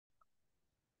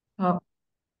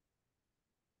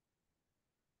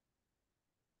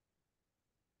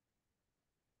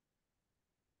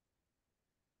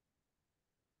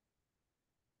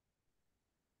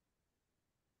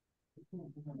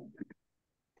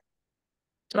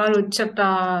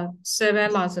chapter 7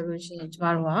 မှာဆိုလို့ရှိရင်ကျမ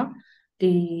တို့က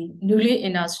ဒီ newly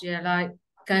industrialized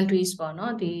countries ပေါ့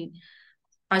နော်ဒီ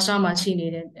အာရှမှာရှိနေ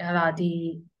တဲ့ဟာလာဒီ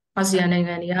အာဆီယံနိုင်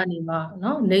ငံတွေကနေမှ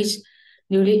နော် next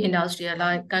newly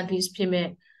industrialized countries ဖြစ်မဲ့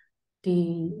ဒီ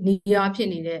နေရာဖြစ်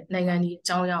နေတဲ့နိုင်ငံတွေအ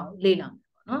ကြောင်းအရာကိုလေ့လာမယ်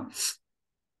ပေါ့နော်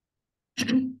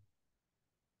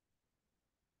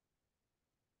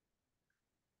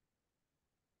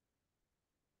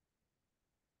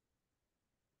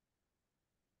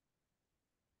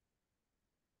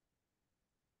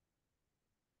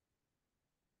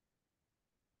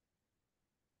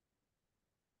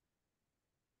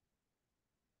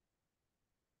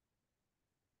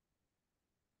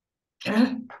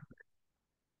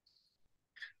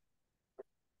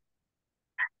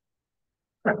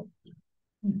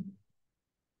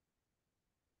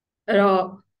အဲ့တော့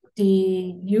ဒီ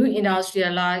new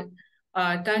industrialized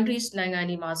countries နိုင်ငံ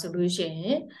တွေမှာဆိုလို့ရှိရ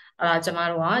င်ကျမ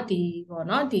တို့ကဒီပေါ့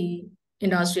နော်ဒီ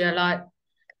industrialized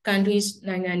countries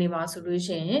နိုင်ငံတွေမှာဆိုလို့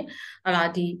ရှိရင်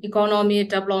ဒီ economy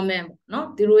development ပေါ့နော်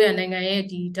သူတို့ရဲ့နိုင်ငံရဲ့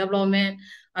ဒီ development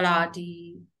ဒီ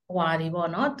ဟွာတွေပေါ့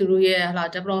နော်သူတို့ရဲ့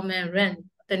development rate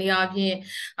တနည်းအားဖြင့်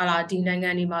ဒီနိုင်ငံ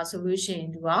တွေမှာဆိုလို့ရှိရင်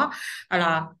သူက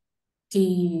ဒီ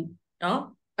နော်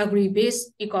agri based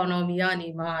economy ကနေ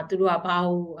မှသူတို့ကဘာ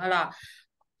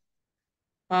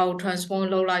ကို transform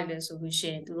လုပ်လိုက်လဲဆိုလို့ရှိ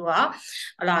ရင်သူတို့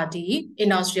ကဒီ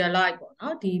industrialize ပေါ့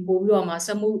နော်ဒီပို့ပြီးတော့မှစ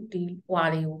က်မှုဒီဟွာ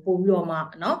တွေကိုပို့ပြီးတော့မှ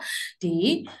နော်ဒီ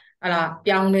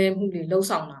ပြောင်းလဲမှုတွေလှုပ်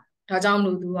ဆောင်လာဒါကြောင့်မ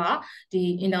လို့သူကဒီ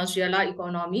industrialize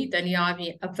economy တနည်းအားဖြ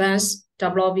င့် advanced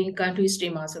developing countries တွေ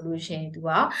မှာဆိုလို့ရှိရင်သူက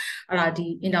ဒီ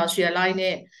industrialize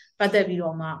နဲ့ပတ်သက်ပြီး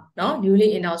တော့မှနော် newly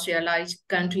industrialized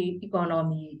country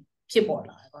economy ဖြစ်ပေါ်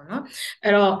လာတယ်ပေါ့နော်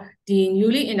အဲ့တော့ဒီ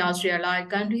newly industrialized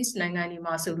countries နိုင်ငံတွေ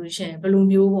မှာဆိုလို့ရှိရင်ဘယ်လို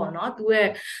မျိုးပေါ့နော်သူရဲ့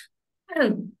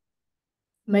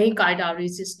main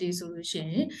characteristics တွေဆိုလို့ရှိ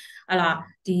ရင်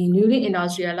ဒီ newly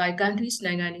industrialized countries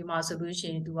နိုင်ငံတွေမှာဆိုလို့ရှိ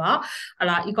ရင်သူက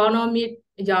economic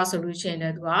အရာဆိုလို့ရှိရင်လ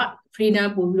ည်းသူက freedom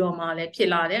ပို့ပြီးတော့မှလည်းဖြစ်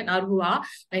လာတယ်နောက်တစ်ခုက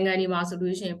နိုင်ငံတွေမှာဆို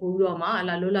လို့ရှိရင်ပို့ပြီးတော့မှ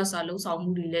လွတ်လပ်စွာလှုပ်ဆောင်မှု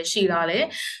တွေလည်းရှိလာတယ်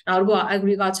နောက်တစ်ခုက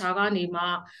agriculture ကနေမှ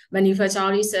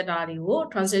manufacturing sector တွေကို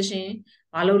transition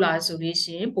မလုပ်လာဆိုလို့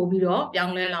ရှိရင်ပို့ပြီးတော့ပြော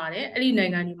င်းလဲလာတယ်အဲ့ဒီနို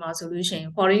င်ငံတွေမှာဆိုလို့ရှိရင်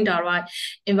foreign direct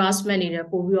investment တွေလည်း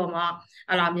ပို့ပြီးတော့မှ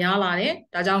များလာတယ်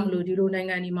ဒါကြောင့်မလို့ဒီလိုနိုင်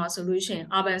ငံတွေမှာဆိုလို့ရှိရင်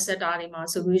urban sector တွေမှာ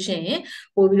ဆိုလို့ရှိရင်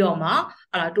ပို့ပြီးတော့မှ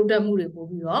တိုးတက်မှုတွေပို့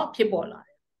ပြီးတော့ဖြစ်ပေါ်လာတ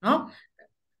ယ်နော်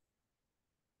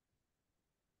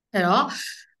အဲ့တော့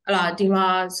ဒီမှာ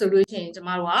ဆိုလို့ရှိရင်ကျမ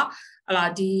တို့က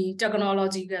ဒီ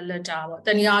technological letter ပေါ့တ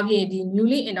နည်းအားဖြင့်ဒီ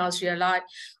newly industrialized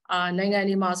နိုင်ငံ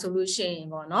တွေမှာဆိုလို့ရှိရင်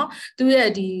ပေါ့နော်သူရဲ့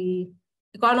ဒီ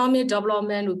economic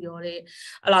development လို့ပြောတဲ့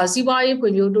စီးပွားရေး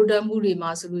ဖွံ့ဖြိုးတိုးတက်မှုတွေ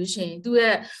မှာဆိုလို့ရှိရင်သူ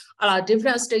ရဲ့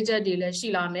different stages တွေလည်းရှိ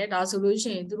လာမယ်ဒါဆိုလို့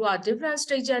ရှိရင်သူတို့က different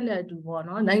stages နဲ့အတူပေါ့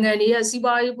နော်နိုင်ငံတွေရဲ့စီး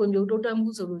ပွားရေးဖွံ့ဖြိုးတိုးတက်မှု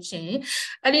ဆိုလို့ရှိရင်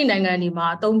အဲ့ဒီနိုင်ငံတွေမှာ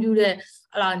အသုံးပြုတဲ့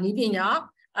နည်းပညာ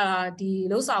ဒီ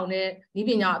လှုပ်ဆောင်တဲ့နည်း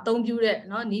ပညာအသုံးပြုတဲ့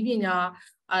เนาะနည်းပညာ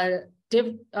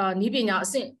နည်းပညာအ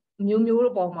ဆင့်မျိုး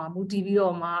တို့ပေါ်မှာမူတည်ပြီး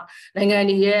တော့မှနိုင်ငံ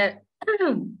တွေရဲ့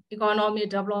economic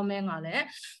development ကလည်း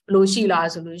ဘယ်လိုရှိလာ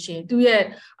ဆိုလို့ရှိရင်သူရဲ့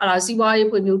စီးပွားရေး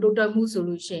ဖွံ့ဖြိုးတိုးတက်မှုဆို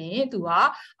လို့ရှိရင်သူက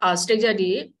stage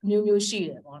တွေမျိုးရှိတ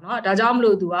ယ်ပေါ့နော်ဒါကြောင့်မ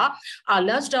လို့သူက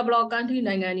less developed country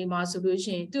နိုင်ငံတွေမှာဆိုလို့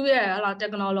ရှိရင်သူရဲ့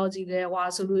technology တွေဟွာ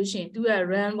ဆိုလို့ရှိရင်သူရဲ့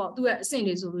run ပေါ့သူရဲ့အဆင့်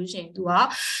တွေဆိုလို့ရှိရင်သူက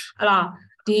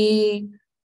ဒီ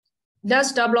less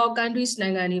developed countries နို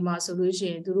င်ငံတွေမှာဆိုလို့ရှိ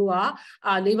ရင်သူတို့က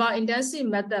labor intensive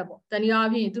method ပေါ့တနည်းအား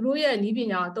ဖြင့်သူတို့ရဲ့နည်းပ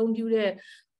ညာအသုံးပြုတဲ့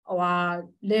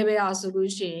level ဆို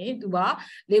လို့ရှိရင်သူက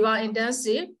labor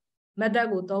intensive method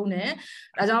ကိုသုံးတယ်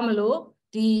ဒါကြောင့်မလို့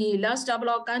ဒီ less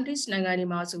developed countries နိုင်ငံတွေ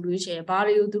မှာဆိုလို့ရှိရင်ဘာ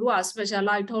တွေကိုသူတို့က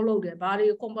specialize ထုတ်လုပ်တယ်ဘာတွေ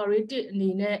ကို comparative အနေ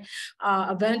နဲ့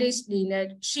advantage အနေနဲ့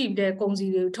ရှိတဲ့ကုန်စ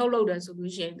ည်တွေကိုထုတ်လုပ်တယ်ဆို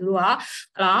လို့ရှိရင်သူတို့က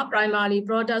primary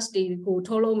products တွေကို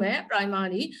ထုတ်လုပ်မယ်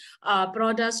primary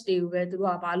products တွေကိုပဲသူ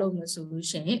တို့ကဘာလုပ်မလဲဆိုလို့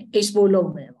ရှိရင် export လု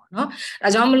ပ်မယ်ပေါ့နော်ဒါ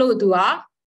ကြောင့်မလို့သူက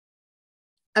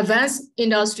advanced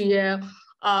industrial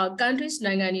countries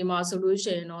နိုင်ငံတွေမှာဆိုလို့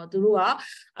ရှိရင်တော့သူတို့က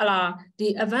ဒီ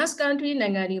advanced country နို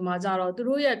င်ငံတွေမှာကြတော့သူ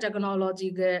တို့ရဲ့ technology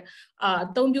ကအ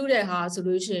သုံးပြုတဲ့ဟာဆို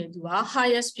လို့ရှိရင်သူက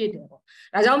highest ဖြစ်တယ်ပေါ့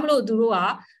ဒါကြောင့်မလို့သူတို့က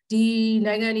ဒီ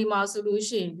နိုင်ငံတွေမှာဆိုလို့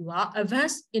ရှိရင်သူက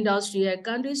advanced industrial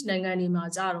countries နိုင်ငံတွေမှာ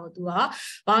ကြတော့သူက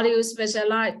ဘာတွေကို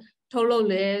specialize ထုတ်လုပ်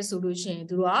လဲဆိုလို့ရှိရင်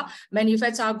သူက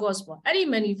manufacture goods ပေါ့အဲ့ဒီ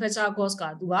manufacture goods က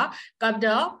သူက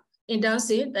capital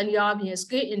intensive တနည်းအားဖြင့်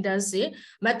scale intensive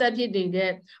method ဖြစ်နေ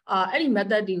တဲ့အဲ့ဒီ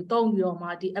method တွေကိုသုံးပြီးတော့မှ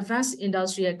ဒီ advanced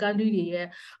industrial country တွေရဲ့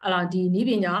ဒီနည်း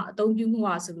ပညာအသုံးပြုမှု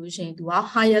ဟာဆိုလို့ရှိရင်သူက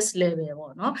highest level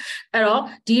ပေါ့နော်အဲ့တော့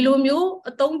ဒီလိုမျိုး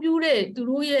အသုံးပြုတဲ့သူ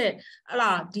တို့ရဲ့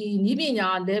ဒီနည်းပညာ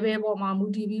level ပေါ်မှာမူ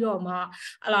တည်ပြီးတော့မှ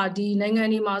ဒီနိုင်ငံ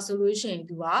တွေမှာဆိုလို့ရှိရင်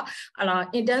သူက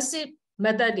intensive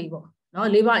method တွေပေါ့နော်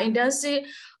labor intensive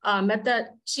method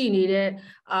ရှိနေတဲ့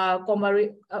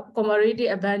comparative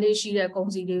advantage ရှိတဲ့ကုန်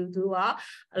စည်တွေကိုသူက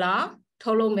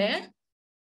ထုတ်လုပ်မယ်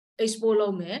export လု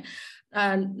ပ်မယ်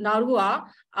နောက်တစ်ခုက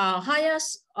highest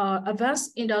advanced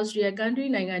industrial country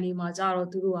နိုင်ငံတွေမှာကြတော့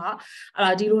သူတို့က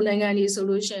ဒီလိုနိုင်ငံတွေဆို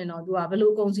လို့ရှိရင်တော့သူကဘယ်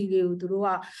လိုကုန်စည်တွေကိုသူတို့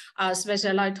က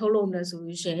specialize ထုတ်လုပ်နေဆို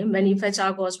လို့ရှိရင်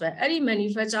manufacture cost ပဲအဲ့ဒီ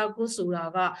manufacture cost ဆိုတာ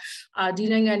ကဒီ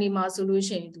နိုင်ငံတွေမှာဆိုလို့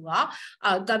ရှိရင်သူက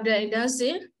capital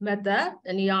intensive method တ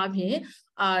နည်းအားဖြင့်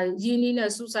ရင်းနှီး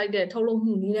နဲ့စုစိုက်တဲ့ထုတ်လုပ်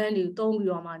မှုနည်းလမ်းတွေကိုသုံးပြီး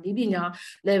တော့မှဒီပညာ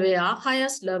level က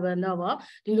highest level တော့ပေါ့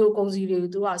ဒီလိုကုန်စည်တွေ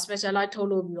ကိုသူက specialize ထုတ်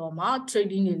လုပ်ပြီးတော့မှ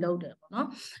trading တွေလုပ်တယ်ပေါ့နော်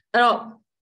အဲ့တော့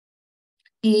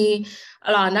ဒီ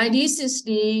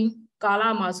1960ကာလ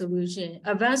မှာဆိုလို့ရှိရင်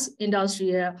advanced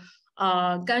industrial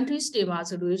countries တွေမှာ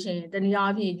ဆိုလို့ရှိရင်တနည်း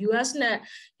အားဖြင့် US နဲ့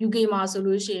UK မှာဆို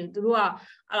လို့ရှိရင်သူတို့က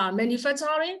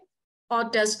manufacturing or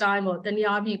textile ပေါ့တနည်း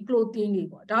အားဖြင့် clothing တွေ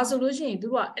ပေါ့ဒါဆိုလို့ရှိရင်သူ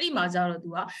တို့ကအဲ့ဒီမှာကြတော့သူ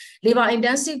က labor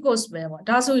intensive cost ပဲပေါ့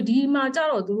ဒါဆိုဒီမှာကြ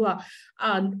တော့သူတို့က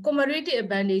comparative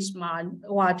advantage မှာ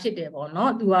ဖြစ်တယ်ပေါ့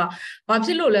နော်သူကဘာဖြ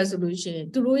စ်လို့လဲဆိုလို့ရှိရင်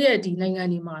သူတို့ရဲ့ဒီနိုင်ငံ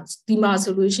တွေမှာဒီမှာ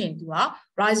ဆိုလို့ရှိရင်သူက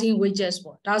rising wages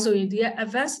ပေါ့ဒါဆိုရင်ဒီရဲ့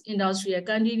advanced industrial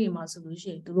country တွေမှာဆိုလို့ရှိ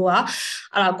ရင်သူတို့က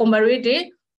comparative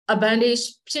advantage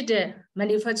ဖြစ်တဲ့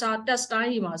manufacture textile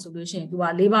တွေမှာဆိုလို့ရှိရင်သူက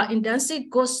labor intensive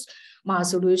cost မှာ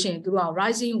ဆိုလို့ရှိရင်သူတို့က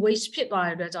rising wage ဖြစ်သွား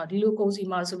တဲ့အတွက်ကြောင့်ဒီလိုကုန်စည်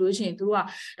မှာဆိုလို့ရှိရင်သူတို့က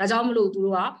ဒါကြောင့်မလို့သူ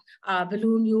တို့ကဘယ်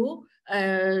လိုမျိုး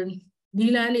နီ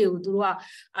လန်းတွေကိုသူတို့က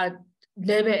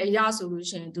level အရဆိုလို့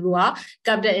ရှိရင်သူတို့က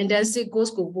capital intensive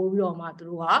cost ကိုပို့ပြီးတော့မှသူ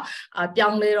တို့ကပြော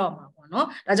င်းလဲတော့မှာပေါ့နော်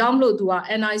ဒါကြောင့်မလို့သူက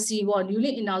NIC ပေါ့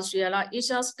newly industrialized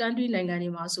Asia's country နိုင်ငံတွေ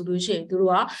မှာဆိုလို့ရှိရင်သူ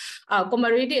တို့က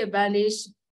comparative advantage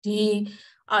ဒီ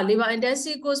labor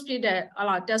intensive cost ဖြစ်တဲ့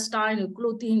textile တို့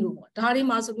clothing တို့ပေါ့ဒါတွေ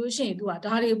မှာဆိုလို့ရှိရင်သူက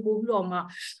ဒါတွေပို့ပြီးတော့မှ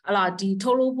ဒီ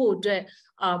ထုတ်လုပ်ဖို့အတွက်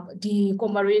ဒီ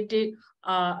comparative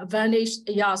advantage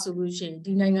အရာဆိုလို့ရှိရင်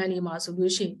ဒီနိုင်ငံတွေမှာဆို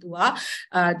လို့ရှိရင်သူက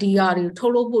ဒီဟာတွေထု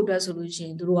တ်လုပ်ဖို့အတွက်ဆိုလို့ရှိရ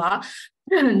င်သူတို့က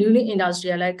newly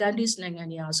industrialized countries နိုင်ငံ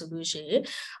တွေအားဆိုလို့ရှိရင်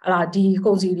ဒီ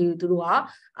ကုန်စည်တွေသူတို့က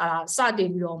စတင်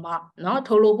ပြီးတော့မှเนาะ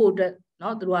ထုတ်လုပ်ဖို့အတွက်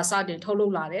နော်သူတို့ကစတင်ထုတ်လု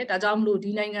ပ်လာတယ်ဒါကြောင့်မလို့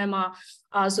ဒီနိုင်ငံမှာ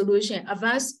ဆိုလို့ရှိရင်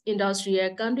advanced industrial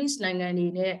countries နိုင်ငံတွေ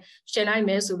နဲ့ရှင်းနိုင်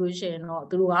မယ်ဆိုလို့ရှိရင်တော့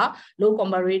သူတို့က low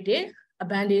comparative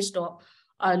advantage တော့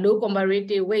low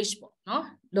comparative wage ပေါ့နော်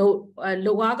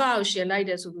low ကရှင်းလိုက်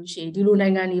တယ်ဆိုလို့ရှိရင်ဒီလိုနို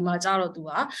င်ငံတွေမှာကြတော့သူ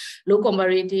က low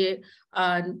comparative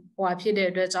ဖြစ်တဲ့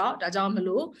အတွက်ကြောင့်ဒါကြောင့်မ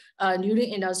လို့newly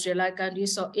industrialized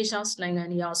countries of Asia နိုင်ငံ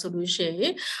တွေအောင်ဆိုလို့ရှိရ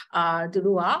င်သူ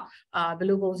တို့ကဘယ်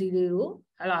လိုကုန်စည်တွေကို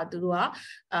သူတို့က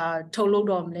ထုတ်လုပ်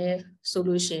တော့မလဲဆို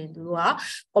လို့ရှိရင်သူတို့က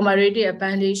comparative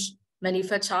advantage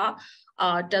manufacture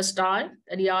textile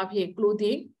တရားအဖြစ်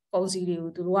clothing ကုန်စည်တွေ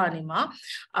ကိုသူတို့ကနေမှာ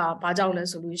ဘာကြောင့်လဲ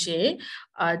ဆိုလို့ရှိရင်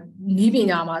နီးပ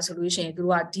ညာမှာဆိုလို့ရှိရင်သူ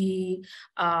တို့ကဒီ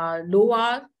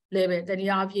lower level တ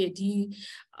ရားအဖြစ်ဒီ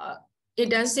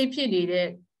intensive ဖြစ်နေတဲ့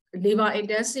labor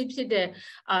intensive ဖြစ်တဲ့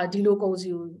ဒီလိုကုန်စ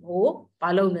ည်ကိုဘာ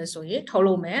လုပ်လဲဆိုရင်ထုတ်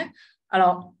လုပ်မယ်အဲ့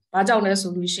တော့ဘာကြောင့်လဲ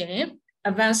ဆိုလို့ရှိရင်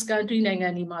advanced country နိုင်ငံ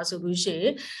တွေမှာဆိုလို့ရှိရ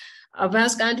င်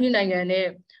advanced country နိုင်ငံနဲ့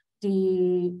ဒီ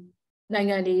နိုင်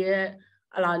ငံတွေရဲ့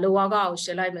lower ကကိုရှ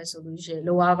င်းလိုက်မယ်ဆိုလို့ရှိရင်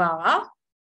lower က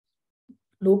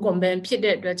low compare ဖြစ်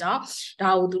တဲ့အတွက်ကြောင့်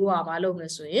ဒါကိုသူတို့ကမလုပ်မ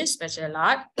ယ်ဆိုရင်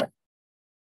specialize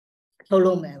ထုတ်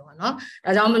လုပ်မယ်ပေါ့နော်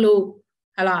ဒါကြောင့်မလို့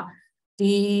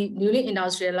ဒီ newly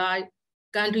industrialized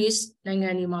countries နိုင်ငံ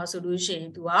တွေမှာဆိုလို့ရှိရ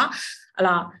င်သူက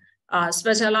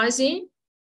specializing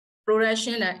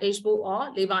production and export or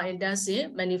labor intensive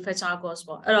manufacture cost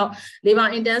ပေါ့အဲ့တော့ labor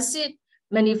intensive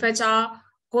manufacture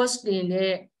cost တွေ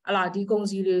နဲ့ဒီကုန်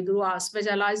စည်တွေသူတို့က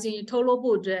specializing ထုတ်လုပ်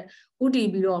ဖို့အတွက်ဥတည်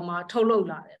ပြီးတော့မှထုတ်လုပ်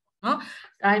လာတယ်ပေါ့နော်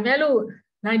ဒါပေမဲ့လို့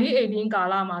1918ကာ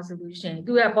လမှာဆိုလို့ရှိရင်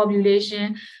သူရဲ့ population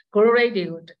growth rate တွေ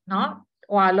ကိုနော်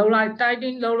လုံးလိုက်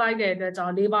tightening လုံးလိုက်တဲ့အတွက်ကြော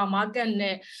င့် labor market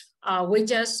နဲ့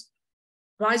wages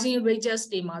rising wages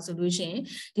တွေမှာဆိုလို့ရှိရင်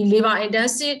ဒီ labor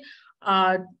intensive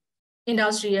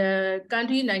industrial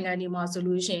country နိုင်ငံတွေမှာဆို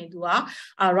လို့ရှိရင်သူက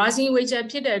rising wages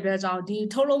ဖြစ်တဲ့အတွက်ကြောင့်ဒီ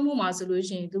ထုတ်လုပ်မှုမှာဆိုလို့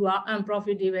ရှိရင်သူက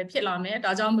unprofitable ဖြစ်လာမယ်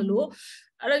ဒါကြောင့်မလို့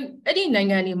အဲ့ဒီနိုင်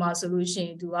ငံတွေမှာဆိုလို့ရှိရ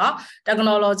င်သူက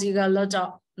technological လောက်ကြော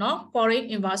င့်နော် foreign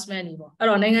investment တွေပေါ့အဲ့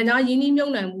တော့နိုင်ငံခြားယင်းနှိမ့်မြု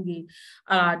ပ်နှံမှုတွေ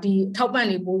ဒီထောက်ပံ့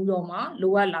တွေပို့ပြီးတော့မှ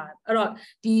လိုအပ်လာအဲ့တော့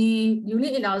ဒီ newly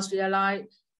industrialized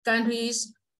countries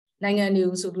နိုင်ငံတွေ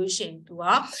ကိုဆိုလို့ရှိရင်သူက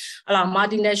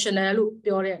multinational လို့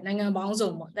ပြောတဲ့နိုင်ငံပေါင်းစုံ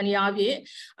ပေါ့တနည်းအားဖြင့်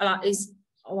ဟလာ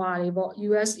တွေပေါ့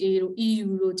USA တို့ EU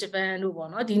တို့ Japan တို့ပေါ့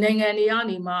နော်ဒီနိုင်ငံတွေက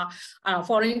နေမှ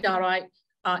foreign direct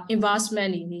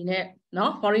investment တွေအနေနဲ့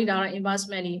နော် foreign direct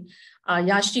investment တွေ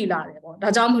ရရှိလာတယ်ပေါ့ဒါ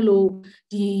ကြောင့်မလို့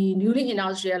ဒီ newly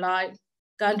industrialized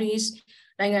countries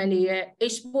နိုင်ငံတွေရဲ့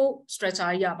export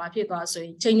structure ကြီးကဘာဖြစ်သွားဆိုရ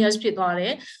င် changes ဖြစ်သွားတ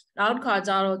ယ်နောက်တစ်ခါ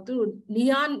ကျတော့သူတို့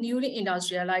newly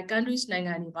industrialized countries နိုင်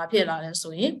ငံတွေဘာဖြစ်လာလဲ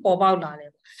ဆိုရင်ပေါ်ပေါက်လာတ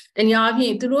ယ်တနည်းအားဖြ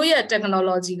င့်သူတို့ရဲ့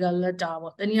technological ladder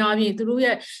ပေါ့တနည်းအားဖြင့်သူတို့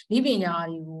ရဲ့နည်းပညာ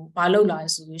တွေကိုဘာလုပ်လာလဲ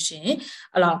ဆိုလို့ရှိရင်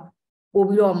ပို့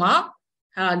ပြီးတော့မှ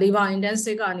labor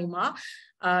intensive ကနေမှ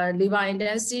labor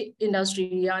intensive industry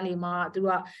ကနေမှသူက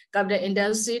capital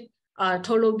intensive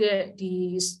ထုတ်လုပ်တဲ့ဒီ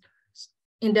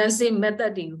intensive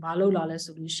method တွေကိုမလုပ်လာလဲ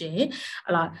ဆိုလို့ရှိရင်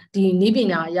ဒီနည်းပ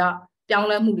ညာအရပြောင်း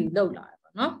လဲမှုတွေလုပ်လာတယ်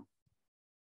ပေါ့နော်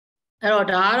အဲ့တော့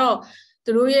ဒါကတော့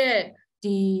သူတို့ရဲ့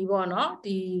ဒီပေါ့နော်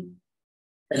ဒီ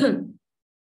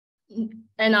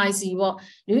NIC ပေါ့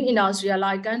New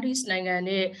Industrialized Countries နိုင်ငံ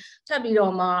နဲ့ထပ်ပြီး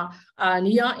တော့မှ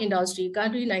near industry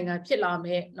country နိုင်ငံဖြစ်လာ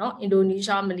မဲ့เนาะ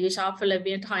Indonesia Malaysia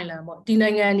Philippines Thailand ပေါ့ဒီ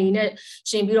နိုင်ငံအနေနဲ့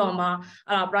ရှင်ပြီးတော့မှ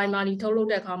primary ထုတ်လုပ်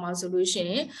တဲ့အခါမှာဆိုလို့ရှိ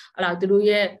ရင်သူတို့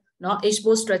ရဲ့เนาะ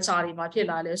export structure တွေမှာဖြစ်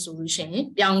လာလဲဆိုလို့ရှိရင်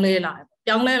ပြောင်းလဲလာတယ်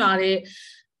ပြောင်းလဲလာတဲ့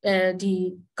ဒီ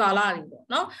ကာလတွေပေါ့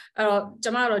เนาะအဲ့တော့ကျ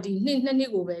မတို့ဒီနှ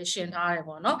စ်ကိုပဲရှင်းထားတယ်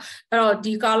ပေါ့เนาะအဲ့တော့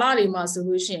ဒီကာလတွေမှာဆို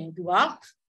လို့ရှိရင်သူက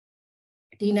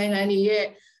ဒီနိုင်ငံတွေရဲ့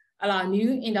new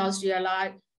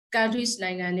industrialized countries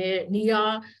နိုင်ငံနဲ့နေရာ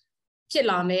ဖြစ်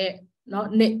လာမဲ့เนาะ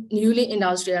newly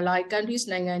industrialized countries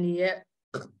နိုင်ငံတွေရဲ့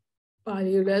ဘာ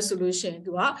တွေလဲဆိုလို့ရှိရင်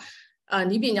သူက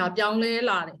နည်းပညာပြောင်းလဲ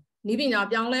လာတယ်နည်းပညာ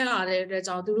ပြောင်းလဲလာတဲ့အတွက်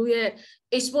ကြောင့်သူတို့ရဲ့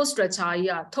export structure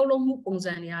ကြီးကထုတ်လုပ်မှုပုံ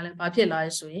စံတွေကလည်းဘာဖြစ်လာ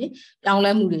လဲဆိုရင်ပြောင်း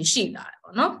လဲမှုတွေရှိလာတယ်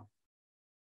ပေါ့နော်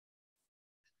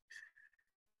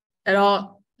အဲ့တော့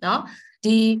เนาะ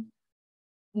ဒီ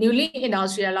newly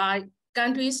industrialized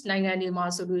countries နိုင်ငံတွေမှာ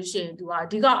ဆိုလို့ရှိရင်သူကအ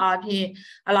ဓိကအားဖြင့်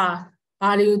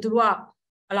ဘာတွေကိုသူတို့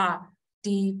က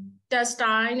ဒီ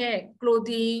textile နဲ့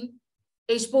clothing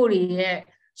export တွေရဲ့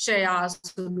share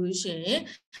ဆိုလို့ရှိရင်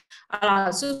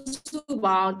စု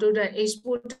ပေါင်း total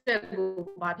export ကို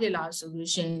ဘာဖြစ်လာဆိုလို့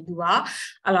ရှိရင်သူက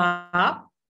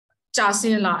ကျဆ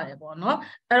င်းလာတယ်ပေါ့နော်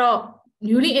အဲ့တော့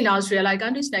newly industrialized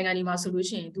countries နိုင်ငံတွေမှာဆိုလို့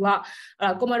ရှိရင်သူက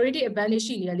comparative advantage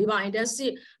ရှိနေတဲ့ labor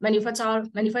intensive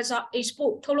manufacture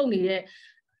export ထုတ်လုပ်နေတဲ့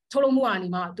ထုတ်လုပ်မှုအနေ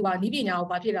မှာသူကနည်းပညာကို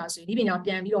ဘာဖြစ်လာဆိုရင်နည်းပညာပြ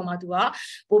န်ပြီးတော့မှသူက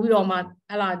ပို့ပြီးတော့မှ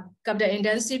capital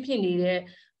intensive ဖြစ်နေတဲ့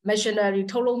machinery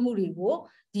ထုတ်လုပ်မှုတွေကို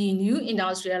ဒီ new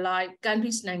industrialized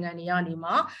countries နိုင်ငံတွေကနေ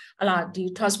မှဒီ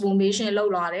transformation လု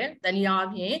ပ်လာတယ်တနည်းအား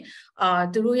ဖြင့်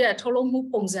သူတို့ရဲ့ထုတ်လုပ်မှု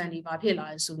ပုံစံတွေဘာဖြစ်လာ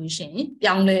လဲဆိုလို့ရှိရင်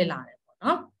ပြောင်းလဲလာတယ်ပေါ့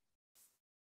နော်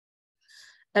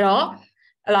အဲ့တော့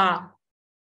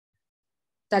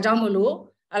ဒါကြောင့်မလို့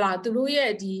သူတို့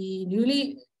ရဲ့ဒီ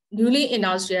newly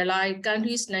industrialized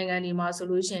countries နိုင်ငံတွေမှာဆို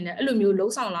လို့ရှိရင်လည်းအဲ့လိုမျိုး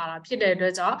လှုံ့ဆော်လာတာဖြစ်တဲ့အတွ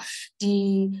က်ကြောင့်ဒီ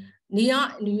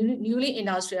newly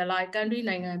industrialized country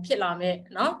နိုင်ငံဖြစ်လာမဲ့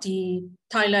เนาะဒီ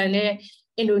Thailand နဲ့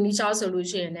Indonesia ဆိုလို့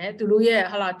ရှိရင်လည်းသူတို့ရဲ့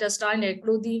textile နဲ့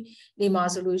clothing တွေမှာ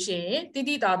ဆိုလို့ရှိရင်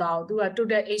တိတာတာကိုသူက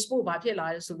total export ဘာဖြစ်လာ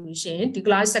လဲဆိုလို့ရှိရင်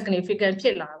decline significant ဖြ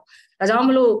စ်လာတယ်ဒါကြောင့်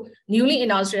မလို့ newly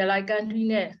industrialized country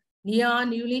နဲ့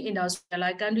newly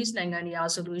industrialized countries နိုင်ငံတွေ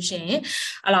အားဆိုလို့ရှိရင်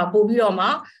ပို့ပြီးတော့မှ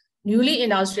newly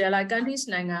industrialized countries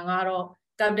နိုင်ငံကတော့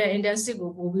capital intensive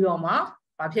ကိုပို့ပြီးတော့မှ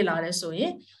ဘာဖြစ်လာလဲဆိုရ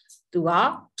င်သူက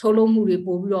ထုတ်လုပ်မှုတွေ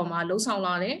ပို့ပြီးတော့မှလှုံ့ဆော်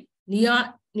လာတယ်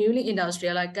newly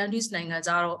industrialized countries နိုင်ငံ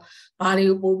ကြတော့ဘာတွေ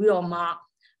ကိုပို့ပြီးတော့မှဘ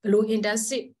လို့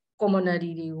intensive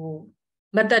commodity တွေကို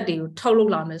method တွေကိုထုတ်လု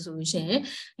ပ်လာမယ်ဆိုလို့ရှိရင်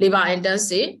labor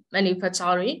intensive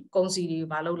manufacturing ကုန်စည်တွေ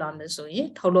ဘာလုပ်လာမယ်ဆိုရင်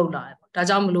ထုတ်လုပ်လာတယ်ပေါ့ဒါ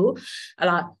ကြောင့်မလို့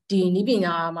ဒီနည်းပ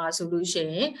ညာမှာဆိုလို့ရှိ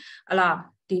ရင်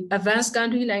ဒီ advanced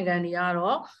country နိုင်ငံတွေက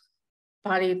တော့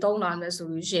ဘာတွေသုံးလာမယ်ဆို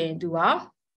လို့ရှိရင်သူက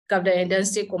capital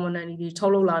intensive commodity တွေထု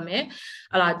တ်လုပ်လာမယ်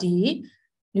ဒီ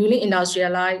newly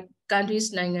industrialized countries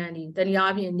နိုင်ငံတွေတနည်း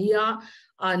အားဖြင့်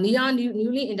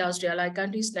newly industrialized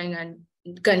countries နိုင်ငံ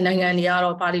တွေက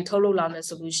တော့ဘာတွေထုတ်လုပ်လာမယ်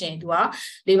ဆိုလို့ရှိရင်သူက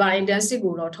labor intensive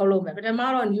ကိုတော့ထုတ်လုပ်မယ်ပထမ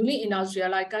တော့ newly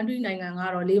industrialized country နိုင်ငံက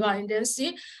တော့ labor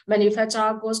intensive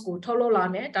manufacture cost ကိုထုတ်လုပ်လာ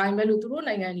မယ်ဒါပေမဲ့လို့သူတို့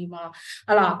နိုင်ငံတွေမှာ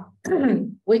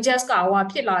wages က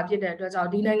ဖြစ်တဲ့အတွက်ကြောင့်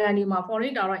ဒီနိုင်ငံတွေမှာ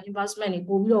foreign direct investment တွေ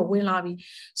ပို့ပြီးတော့ဝင်လာပြီ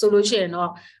ဆိုလို့ရှိရင်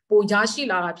တော့ပိုရရှိ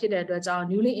လာတာဖြစ်တဲ့အတွက်ကြောင့်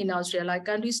newly industrialized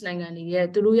countries နိုင်ငံတွေရဲ့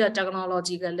သူတို့ရဲ့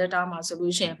technological ladder မှာဆို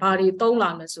လို့ရှိရင်ဘာတွေသုံးလာ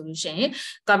မယ်ဆိုလို့ရှိရင်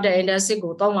capital intensive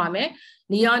ကိုသုံးလာမယ်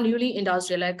newly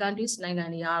industrialized countries နိုင်ငံ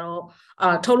တွေကတော့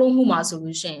ထုတ်လုပ်မှုမှာဆို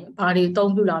လို့ရှိရင်ဘာတွေ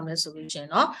သုံးပြလာမယ်ဆိုလို့ရှိရင်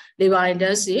เนาะ labor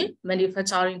intensive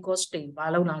manufacturing cost တွေဘာ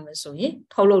လုပ်လာမယ်ဆိုရင်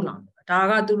ထုတ်လုပ်လာမယ်ဒါ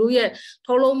ကသူတို့ရဲ့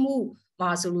ထုတ်လုပ်မှု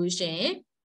မှာဆိုလို့ရှိရင်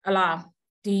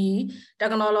the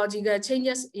technological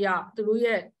changes yeah the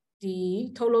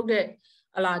tolode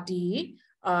the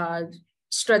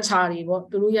structure ပေါ့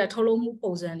သူတို့ရဲ့ထုတ်လုပ်မှု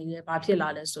ပုံစံတွေလည်းဘာဖြစ်လာ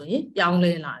လဲဆိုရင်ပြောင်း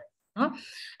လဲလာတယ်เนาะ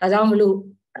ဒါကြောင့်မလို့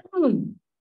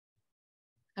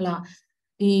ဟလာ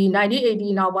ဒီ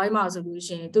1980နောက်ပိုင်းမှာဆိုလို့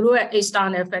ရှိရင်သူတို့ရဲ့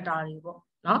external factor တွေပေါ့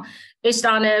เนาะ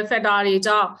external factor တွေ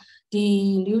ကြောင့်ဒီ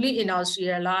newly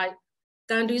industrialized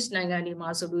countries နိုင်ငံတွေမှာ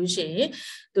ဆိုလို့ရှိရင်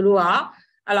သူတို့က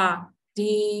ဟလာ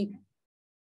ဒီ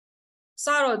စ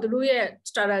တော့သူတို့ရဲ့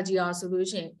strategy อ่ะဆိုလို့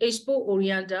ရှိရင် export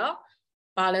oriented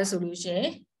ပါလဲဆိုလို့ရှိရင်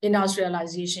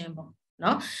industrialization ပေါ့เน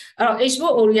าะအဲ့တော့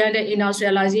export oriented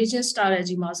industrialization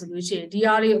strategy မှာဆိုလို့ရှိရင်ဒီ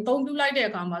ဟာတွေအသုံးပြုလိုက်တဲ့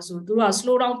အခါမှာဆိုသူတို့က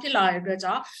slow down ဖြစ်လာတဲ့အတွက်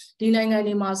ကြောင့်ဒီနိုင်ငံ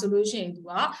တွေမှာဆိုလို့ရှိရင်သူ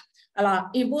ကဟလာ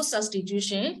import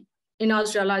substitution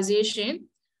industrialization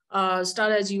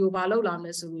strategy ကိုဘာလုပ်လာမ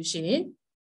လဲဆိုလို့ရှိရင်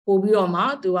ပို့ပြီးတော့မှ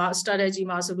သူက strategy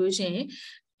မှာဆိုလို့ရှိရင်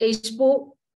export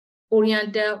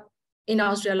oriented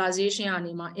industrialization အ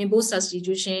နေမှာ import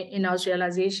substitution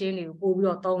industrialization တွေကိုပို့ပြီး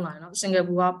တော့သုံးလာเนาะစင်ကာ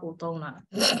ပူကပို့သုံးလာ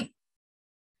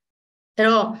အဲ့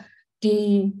တော့ဒီ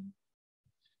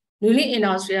newly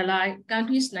industrialized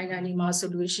countries နိုင်ငံတွေမှာဆို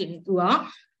လို့ရှိရင်သူက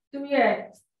သူ့ရဲ့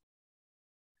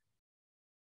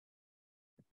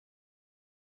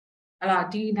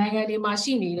ဒီနိုင်ငံတွေမှာ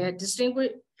ရှိနေတဲ့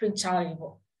distinguished feature တွေ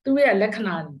ပေါ့သူ့ရဲ့လက္ခ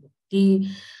ဏာတွေပေါ့ဒီ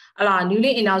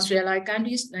newly industrialized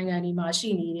countries နိုင်ငံတွေမှာရှိ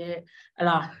နေတဲ့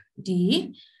ဒီ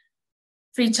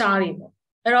feature တွေပေါ့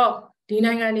အဲ့တော့ဒီ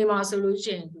နိုင်ငံတွေမှာဆိုလို့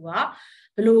ရှိရင်သူက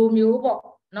ဘယ်လိုမျိုးပေါ့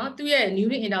เนาะသူရဲ့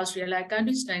newly industrialized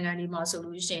countries နိုင်ငံတွေမှာဆို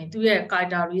လို့ရှိရင်သူရဲ့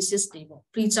characteristics တွေပေါ့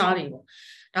feature တွေပေါ့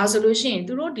ဒါဆိုလို့ရှိရင်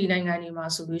သူတို့ဒီနိုင်ငံတွေမှာ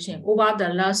ဆိုလို့ရှိရင် over the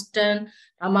last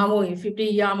 10ဒါမှမဟုတ်ရင်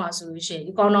50 year မှာဆိုလို့ရှိရင်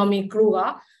economic growth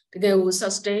ကတကယ်ကို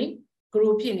sustain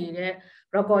growth ဖြစ်နေတဲ့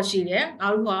record ရှိတယ်နော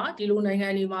က်တစ်ခါဒီလိုနိုင်ငံ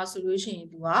တွေမှာဆိုလို့ရှိရင်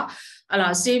သူက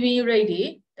saving rate တွေ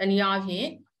တနည်းအားဖြင့်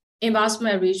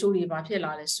investment ratio တွေဘာဖြစ်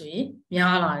လာလဲဆိုရင်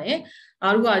များလာတယ်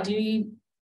နောက်တစ်ခါဒီ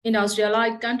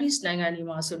industrialized countries နိုင်ငံတွေ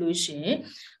မှာဆိုလို့ရှိရင်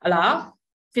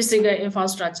physical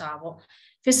infrastructure ပေါ့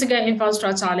physical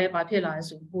infrastructure လည်းဘာဖြစ်လာလဲ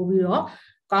ဆိုပို့ပြီးတော့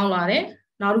ကောင်းလာတယ်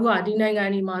နောက်တစ်ခါဒီနိုင်ငံ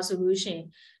တွေမှာဆိုလို့ရှိရင်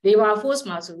labor force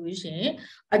မှာဆိုလို့ရှိရင်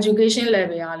education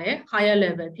level ကလည်း higher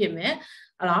level ဖြစ်မယ်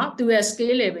သူရဲ့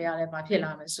scale level ကလည်းဘာဖြစ်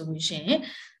လာမယ်ဆိုလို့ရှိရင်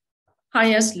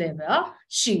highest level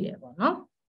ရှိတယ်ပေါ့နော်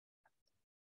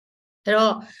အဲ့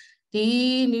တော့ဒီ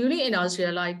newly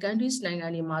industrialized countries နိုင်ငံ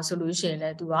တွေမှာဆိုလို့ရှိရင်လ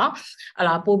ည်းသူက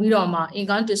ပို့ပြီးတော့မှ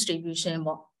income distribution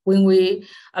ပေါ့ဝင်ငွေ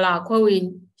ခွဲဝေ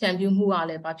ဖြန့်ဖြူးမှုက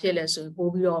လည်းဘာဖြစ်လဲဆို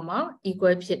ပို့ပြီးတော့မှ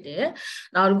equal ဖြစ်တယ်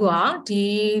နောက်တစ်ခုကဒီ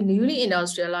newly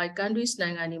industrialized countries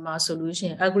နိုင်ငံတွေမှာဆိုလို့ရှိရ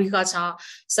င် agriculture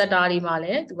sector တွေမှာလ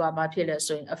ည်းသူကဘာဖြစ်လဲ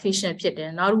ဆိုရင် efficient ဖြစ်တ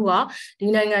ယ်နောက်တစ်ခုကဒီ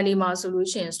နိုင်ငံတွေမှာဆိုလို့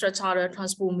ရှိရင် structural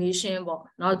transformation ပေါ့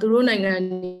နောက်သူတို့နိုင်ငံ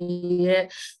ရဲ့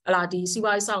ဒီစီး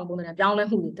ပွားရေးဆောင်ပုံစံပြောင်းလဲ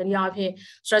မှုတွေတနည်းအားဖြင့်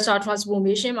structural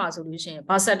transformation မှာဆိုလို့ရှိရင်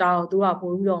ဘာ sector ကိုသူက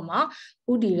ပို့ပြီးတော့မှ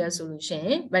ဥတည်လဲဆိုလို့ရှိရ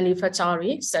င်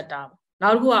manufacturing sector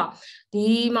နောက်တစ်ခုကဒီ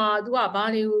မှာသူကဘာ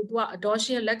တွေကိုသူက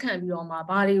adoption လက်ခံပြီးတော့မှ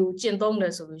ဘာတွေကိုကျင့်သုံးလဲ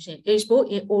ဆိုလို့ရှိရင် export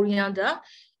oriented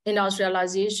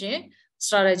industrialization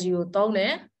strategy ကိုသုံးတ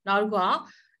ယ်နောက်တစ်ခုက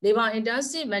labor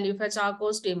intensive manufacture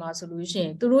cost တွေမှာဆိုလို့ရှိရ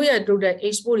င်သူတို့ရဲ့ total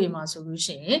export တွေမှာဆိုလို့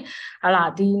ရှိရင်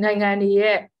ဒီနိုင်ငံတွေ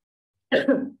ရဲ့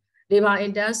labor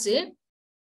intensive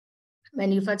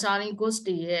manufacturing cost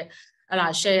တွေရဲ့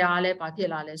share လည်းဘာဖြစ်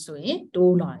လာလဲဆိုရင်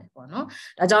တိုးလာတယ်ပေါ့နော်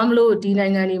ဒါကြောင့်မလို့ဒီနို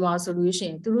င်ငံတွေမှာဆိုလို့ရှိရ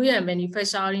င်သူတို့ရဲ့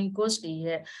manufacturing cost တွေ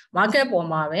ရဲ့ market ပေါ်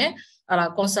မှာပဲ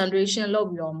concentration လုပ်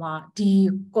ပြီးတော့မှဒီ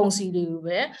ကုန်စည်တွေကို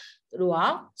ပဲသူတို့က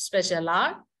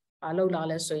specialize လုပ်လာ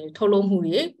လဲဆိုရင်ထုတ်လုပ်မှု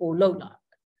တွေပိုလုပ်လာ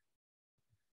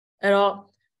အဲ့တော့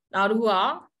နောက်တစ်ခုက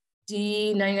ဒီ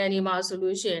နိုင်ငံတွေမှာဆို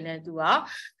လို့ရှိရင်လည်းသူက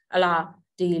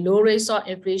ဒီ low rate of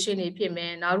inflation တွေဖြစ်မ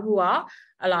ယ်နောက်တစ်ခုက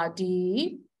ဒီ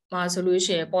မှာဆိုလို့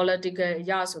ရှိရင် political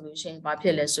ရဆိုလို့ရှိရင်ဘာဖြ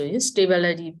စ်လဲဆိုရင်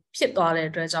stability ဖြစ်သွားတဲ့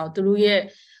အတွက်ကြောင့်သူတို့ရဲ့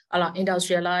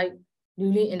industrialized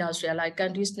newly industrialized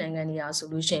countries နိုင်ငံတွေအားဆို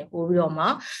လို့ရှိရင်ပို့ပြီးတော့မှ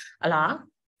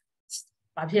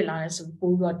ဘာဖြစ်လာလဲဆို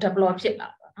ပို့ပြီးတော့ develop ဖြစ်လာ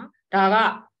ပါနော်ဒါက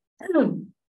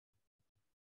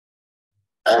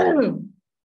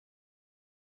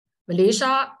မလေး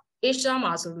ရှား Asia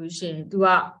မှာဆိုလို့ရှိရင်သူက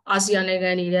အာဆီယံနိုင်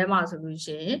ငံတွေထဲမှာဆိုလို့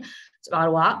ရှိရင်ကျမ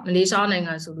တို့ကမလေးရှားနိုင်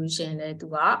ငံဆိုလို့ရှိရင်လည်းသူ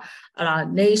က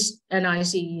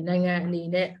NIC နိုင်ငံအနေ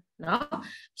နဲ့เนาะ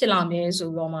ဖြစ်လာမယ်ဆို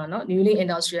တော့မှเนาะ newly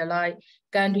industrialized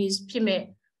countries ဖြစ်မဲ့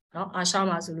เนาะအာရှ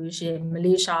မှာဆိုလို့ရှိရင်မ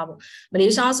လေးရှားပေါ့မ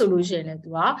လေးရှားဆိုလို့ရှိရင်လည်းသူ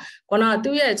ကခုန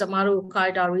သူ့ရဲ့ကျမတို့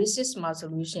characteristics မှာဆို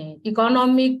လို့ရှိရင်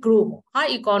economic growth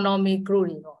high economic growth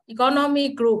တွေပေါ့ economic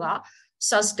growth က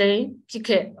sustain ဖြစ်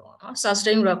ခဲ့ပေါ့เนาะ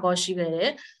sustain record ရှိခဲ့တ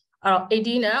ယ်အဲ့တော့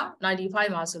18နဲ့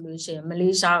95မှာဆိုလို့ရှိရင်မ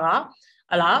လေးရှားက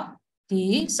ဒီ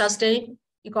sustain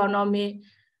economic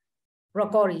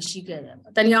record တွေရှိခဲ့တယ်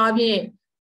တနည်းအားဖြင့်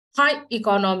high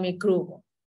economic growth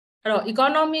အဲ့တော့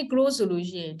economic growth ဆိုလို့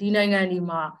ရှိရင်ဒီနိုင်ငံတွေ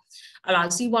မှာ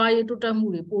စီးပွားရေးတိုးတက်မှု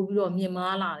တွေပို့ပြီးတော့မြင့်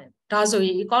မားလာတယ်ဒါဆိုရ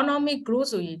င် economic growth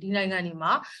ဆိုရင်ဒီနိုင်ငံတွေ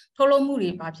မှာထုတ်လုပ်မှုတွေ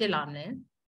ဘာဖြစ်လာမလဲ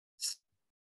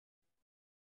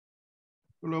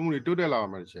ထုတ်လုပ်မှုတွေတိုးတက်လာ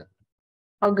မှာရှင်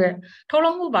ဟုတ်ကဲ့ထုတ်လု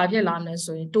ပ်မှုဘာဖြစ်လာမလဲ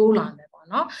ဆိုရင်တိုးလာမယ်ပေါ့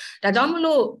နော်ဒါကြောင့်မ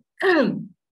လို့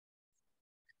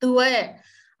သူရဲ့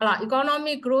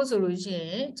economic growth ဆိုလို့ရှိရ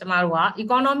င်ကျမတို့က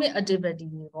economic activity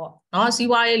တွေပေါ့နော်စီး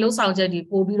ပွားရေးလှုပ်ဆောင်ချက်တွေ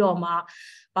ပို့ပြီးတော့မှ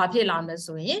ဘာဖြစ်လာမလဲ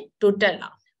ဆိုရင်တိုးတက်လာ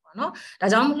မယ်ပေါ့နော်ဒါ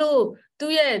ကြောင့်မလို့သူ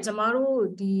ရဲ့ကျမတို့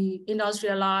ဒီ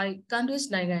industrialized countries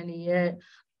နိုင်ငံတွေရဲ့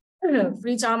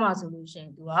free ချမှာဆိုလို့ရှိရ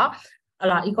င်သူက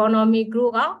economic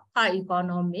growth က high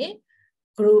economic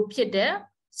growth ဖြစ်တဲ့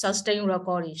sustain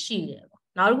record တွေရှိတယ်ပေါ့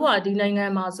နောက်တစ်ခုကဒီနိုင်ငံ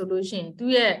မှာဆိုလို့ရှိရင်သူ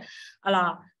ရဲ့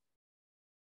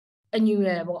annual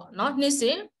ပေါ့နော်နှစ်စ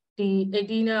ဉ်ဒီ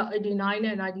89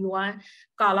နဲ့91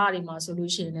ကာလတွေမှာဆို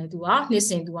လို့ရှိရင်လည်းသူကနှစ်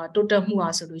စဉ်သူကတိုးတက်မှု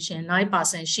ဆိုလို့ရှိရင်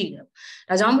 9% ရှိတယ်။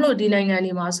ဒါကြောင့်မလို့ဒီနိုင်ငံ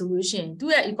တွေမှာဆိုလို့ရှိရင်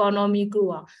သူ့ရဲ့ economic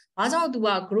growth ဘာကြောင့်သူက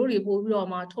growth တွေပို့ပြီးတော့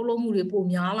မှထုတ်လုပ်မှုတွေပို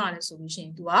များလာတယ်ဆိုလို့ရှိရ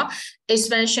င်သူက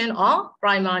expansion of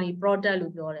primary product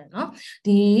လို့ပြောတယ်နော်။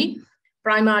ဒီ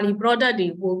primary product တွေ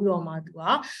ပို့ပြီးတော့မှသူက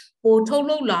ပိုထုတ်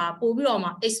လုပ်လာပို့ပြီးတော့မှ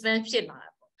expand ဖြစ်လာ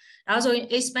ဒါဆိုရင်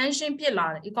expansion ဖြစ်လာ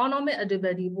တယ် economic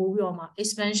activity ပို့ပြီးတော့မှ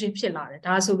expansion ဖြစ်လာတယ်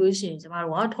ဒါဆိုလို့ရှိရင်ကျမ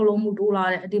တို့ကထုတ်လုပ်မှုတိုးလာ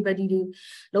တဲ့ activity တွေ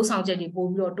လှုပ်ဆောင်ချက်တွေပို့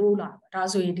ပြီးတော့တိုးလာတယ်ဒါ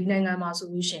ဆိုရင်ဒီနိုင်ငံမှာဆို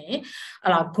လို့ရှိရင်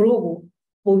growth ကို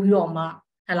ပို့ပြီးတော့မှ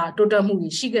တိုးတက်မှုတွေ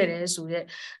ရှိခဲ့တယ်ဆိုတော့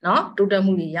เนาะတိုးတက်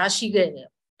မှုတွေရရှိခဲ့တယ်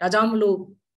ဒါကြောင့်မလို့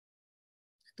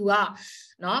သူက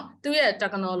เนาะသူ့ရဲ့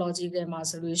technology ကမှာ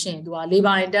ဆိုလို့ရှိရင်သူက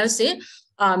labor intensive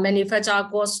manufacture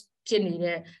cost ဖြစ်နေ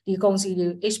တဲ့ဒီကုန်စည်တွေ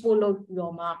export လုပ်ပြီး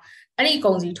တော့မှအဲ့ဒီ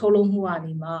ကုန်စည်ထုတ်လုပ်မှုက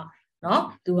နေမှเนาะ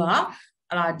သူက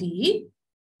ဒီ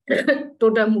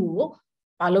တိုးတက်မှု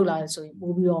ကိုမလုပ်လာဆိုရင်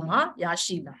ပို့ပြီးတော့မှရ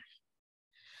ရှိလာတယ်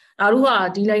။နောက်တစ်ခုက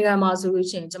ဒီနိုင်ငံမှာဆိုလို့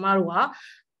ရှိရင်ကျမတို့က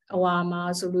မှာ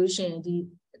ဆိုလို့ရှိရင်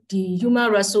ဒီ human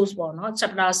resource ပေါ့เนาะ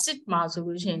chapter 6မှာဆို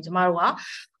လို့ရှိရင်ကျမတို့က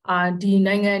ဒီ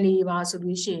နိုင်ငံတွေမှာဆို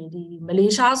လို့ရှိရင်ဒီမ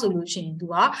လေးရှားဆိုလို့ရှိရင်သူ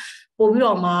ကပို့ပြီး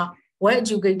တော့မှ well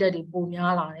educated တွေပို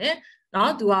များလာတယ်။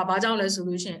နော်သူကဘာကြောင့်လဲဆို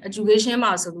လို့ရှိရင် education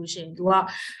မှာဆိုလို့ရှိရင်သူက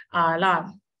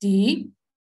ဒီ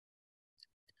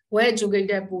well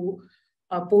educated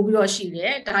ပို့ပြီးတော့ရှိတ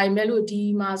ယ်ဒါပေမဲ့လို့ဒီ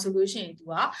မှာဆိုလို့ရှိရင်သူ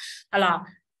က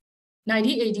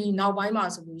1980နောက်ပိုင်းမှာ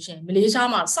ဆိုလို့ရှိရင်မလေးရှား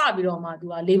မှာစပြီးတော့မှသူ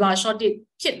က labor shortage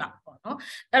ဖြစ်လာပေါ့နော်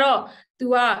အဲ့တော့သူ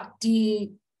ကဒီ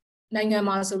နိုင်ငံ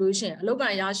မှာဆိုလို့ရှိရင်အလုပ်က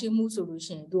ရရှိမှုဆိုလို့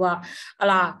ရှိရင်သူက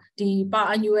ဒီ per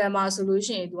annual မှာဆိုလို့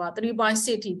ရှိရင်သူက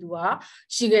 3.6 ထိသူက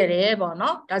ရှိခဲ့တယ်ပေါ့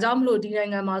နော်ဒါကြောင့်မလို့ဒီနို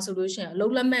င်ငံမှာဆိုလို့ရှိရင်အလု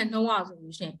ပ်လက်မဲ့နှုန်းဆို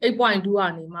လို့ရှိရင် 8.2 က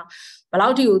နေမှဘယ်လော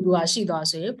က်ထိကိုသူကရှိသွား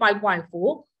ဆိုရင်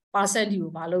 5.4% ဒီ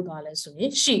ကိုမလုပ်သွားလဲဆိုရ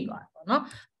င်ရှိသွားတယ်ပေါ့နော်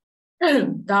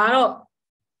ဒါကတော့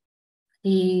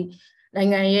ဒီနို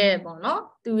င်ငံရဲ့ပေါ့နော်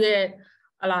သူရဲ့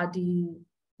ဒီ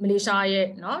မလေးရှားရဲ့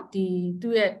เนาะဒီ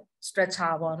သူ့ရဲ့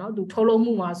structure ပေါ့နော်သူထုတ်လုပ်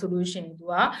မှုမှာဆိုလို့ရှိရင်သူ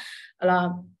က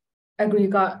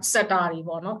agriculture sector တွေ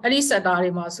ပေါ့နော်အဲ့ဒီ sector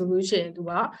တွေမှာဆိုလို့ရှိရင်သူ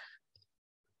က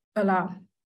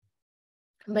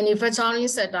manufacturing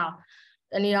sector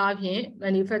တနည်းအားဖြင့်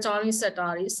manufacturing sector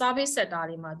တွေ service sector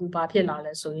တွေမှာသူဘာဖြစ်လာ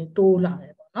လဲဆိုရင်တိုးလာတ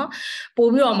ယ်ပေါ့နော်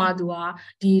ပို့ပြီးတော့မှသူက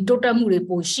ဒီတိုးတက်မှုတွေ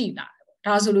ပိုရှိလာတယ်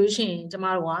ဒါဆိုလို့ရှိရင်ကျမ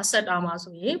တို့က sector မှာ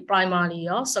ဆိုရင် primary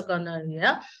ရော secondary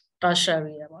ရော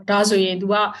tertiary ရောပေါ့ဒါဆိုရင်သူ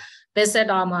ကဘယ်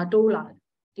sector မှာတိုးလာတယ်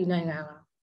ဒီနိုင်ငံက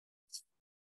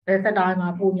ဘယ် sector မှာ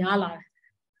ပိုများလာတယ်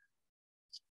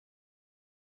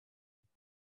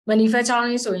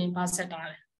manufacturing ဆိုရင်ဘာ sector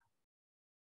လဲ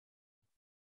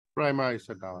primary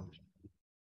sector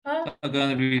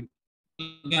secondary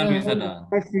sector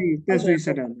tertiary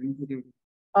sector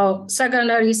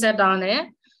secondary sector နဲ့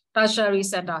tertiary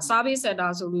sector service sector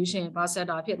ဆိုလို့ရှိရင်ဘာ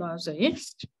sector ဖြစ်သွားဆိုရင်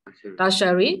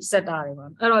tertiary sector တွေပါ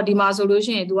အဲ့တော့ဒီမှာဆိုလို့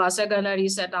ရှိရင်သူက secondary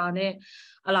sector နဲ့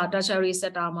tertiary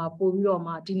sector မှာပို့ပြီးတော့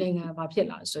မှဒီနိုင်ငံဘာဖြစ်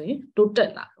လာဆိုရင်တိုးတ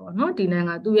က်လာပေါ့နော်ဒီနိုင်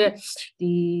ငံသူရဲ့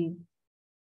ဒီ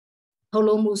ထုတ်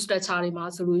လုပ်မှု structure တွေမှာ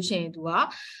ဆိုလို့ရှိရင်သူက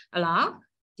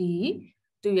ဒီ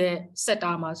သူရဲ့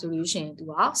sector မှာဆိုလို့ရှိရင်သူ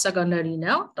က secondary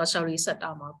နဲ့ tertiary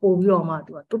sector မှာပို့ပြီးတော့မှ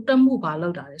သူကတိုးတက်မှုဘာလော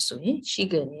က်တာလဲဆိုရင်ရှိ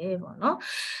ခဲ့တယ်ပေါ့နော်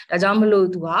ဒါကြောင့်မလို့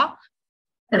သူက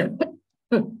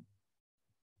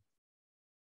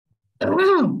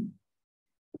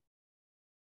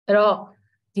အဲ့တော့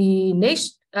ဒီ next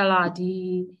ဒီ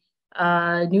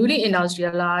newly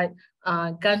industrialized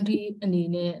country အနေ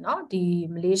နဲ့เนาะဒီ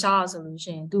မလေးရှားဆိုလို့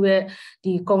ရှိရင်သူရဲ့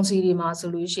ဒီကုန်စည်တွေမှာဆို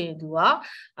လို့ရှိရင်သူက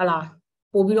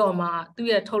ပို့ပြီးတော့မှသူ့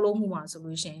ရဲ့ထုတ်လုပ်မှုမှာဆို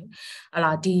လို့ရှိရင်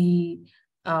ဒီ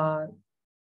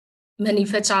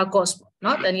manufacture cost ပေါ့เน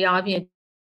าะတနည်းအားဖြင့်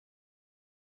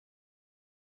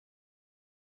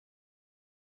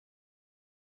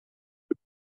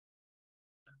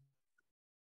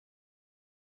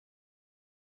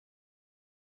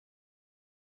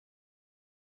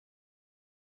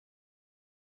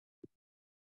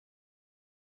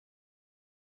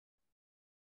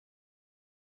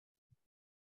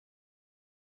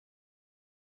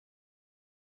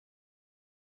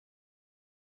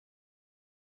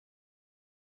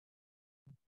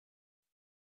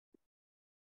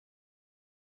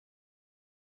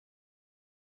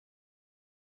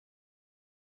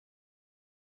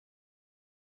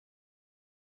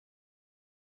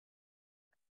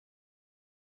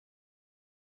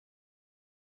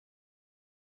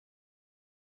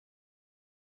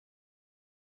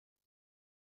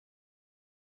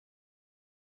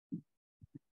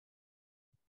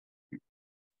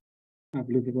啊，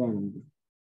不是多少人？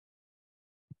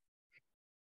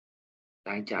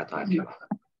တိုင်းကြသွားပြီ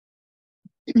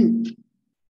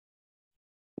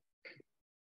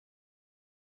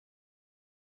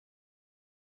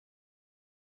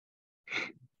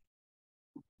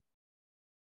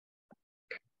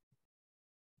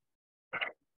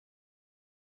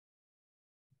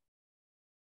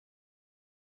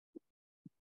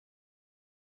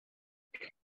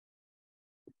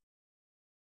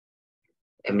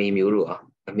အမေမျိုးတို့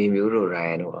အမေမျိုးတို့ရို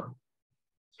င်းတို့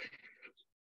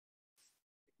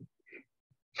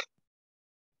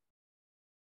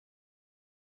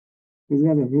不是那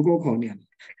种如果考年，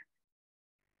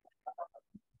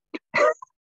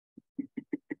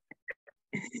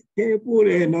太不了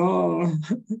喏，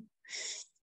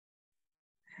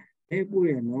太不了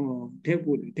喏，太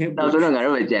不了，太不 နောက် 了。 ဆုံးတော့ငါ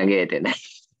တို့ပဲကြံခဲ့တယ်နဲ့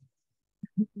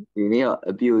ဒီနေ့တော့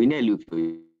အပြူကြီးနဲ့လူပြူ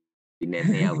ကြီးနဲ့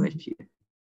2ယောက်ပဲရှိတယ်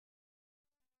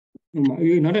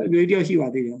နောက်တော့အရွေးတယောက်ရှိပါ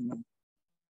သေးတယ်အ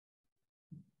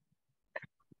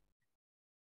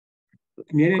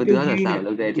မြဲတမ်း ကို ပြု သူ တ် က ကြီး စာ နဲ့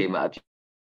လုပ်တဲ့အချိန်မှာ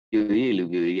ပြူကြီးလူ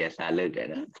ပြူကြီးကစာလုပ်တယ်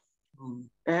နော်ဟ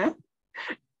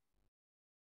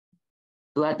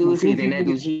မ်သူစီတင်နေ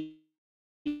သူရှိ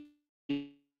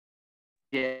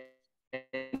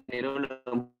နေလို့ ဒီ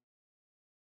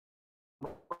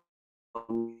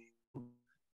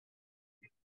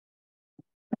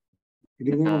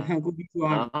လိုပဲဟန်ကိုပြီး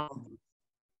ကြွား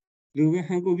ဒီလိုပဲဟ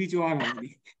န်ကိုပြီးကြွားတာလေ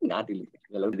နားတည်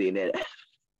လို့လုံးတင်နေတယ်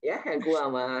ရဟန်ကိုက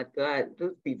မှသူ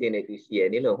စီတင်နေသူရှိရ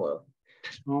နေလို့ဟော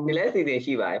ဒီလဲစီတင်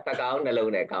ရှိပါတယ်ဖက်ကောင်းနှ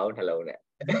လုံးနဲ့ခေါင်းနှလုံးနဲ့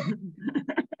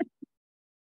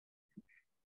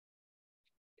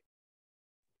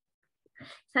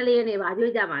 14 နေပါ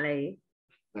ကြွေးကြမှာလေ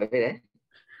ဘာဖြစ်လဲ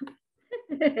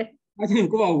အဲ့ဒါ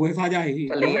ကိုကဝယ်စားကြရေး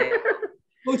 14ရက်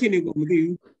ဟုတ်ချင်တယ်ကိုမသိ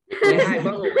ဘူး ဒီဟိုင်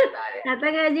ဘောကိုပဲတာတယ် တ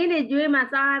ကယ်ချင်းနေကြွေးမှာ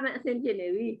စားမယ်အဆင်ပြေနေ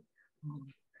ပြီ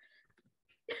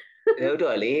တို့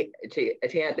တော့လေအချိ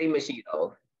န်ကတိတ်မရှိတော့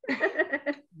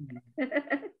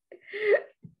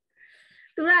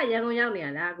သူကရန်ကုန်ရောက်နေရ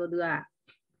လားကိုသူက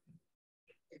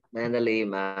မန္တလေး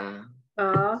မှာ ဩ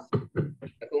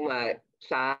အခုမှ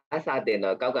စားတင်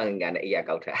တော့ကောက်ကန်ကန်နဲ့အရာ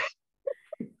ကောက်ထား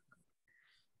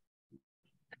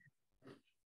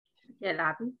ရလာ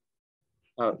ပြီ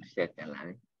ဟုတ်ဆက်တယ်လား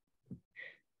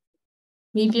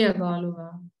မိပြက်သွားလို့ပါ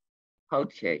ဟုတ်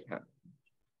ချက်ဟုတ်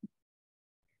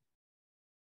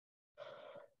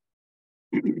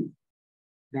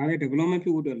ဒါလည်း development ဖြ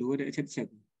စ်ဖို့အတွက်လိုအပ်တဲ့အချက်တစ်ချက်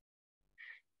ပဲ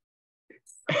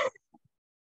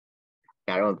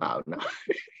ဒါတော့မပါဘူးနော်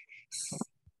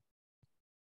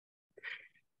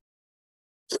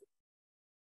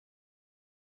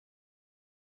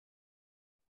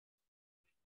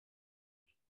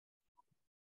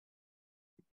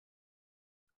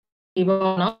ဒီ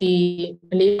ပေါ့နော်ဒီ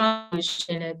မလေးရှားရှ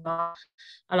င်လည်းပါ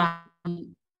ဟလာ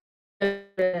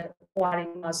ဟွာရီ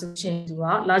မှာဆိုရှင်သူက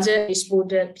larger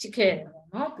exporter ဖြစ်ခဲ့တယ်ပေါ့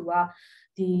နော်သူက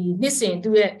ဒီနှစ်စဉ်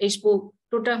သူ့ရဲ့ export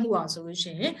တိုးတက်မှုอ่ะဆိုလို့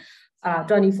ရှိရင်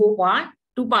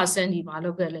24.2% ဒီမှာ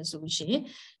လောက်ခဲ့လဲဆိုလို့ရှိရင်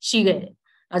ရှိခဲ့တယ်။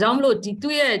ဒါကြောင့်မလို့ဒီ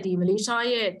သူ့ရဲ့ဒီမလေးရှား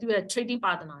ရဲ့သူ့ရဲ့ trading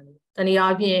partner တွေတနည်း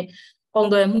အားဖြင့်ပုံ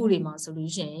သွယ်မှုတွေမှာဆို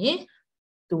လို့ရှိရင်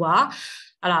သူက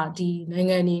ဟလာဒီနိုင်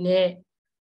ငံနေနဲ့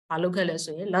မလုပ်ခဲ့လဲ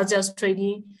ဆိုရင် largest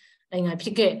trading နိုင်ငံဖြ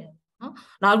စ်ခဲ့တယ်နော်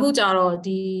နောက်ခုကျတော့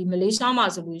ဒီမလေးရှားမှာ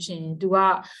ဆိုလို့ရှိရင်သူက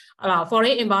ဟလာ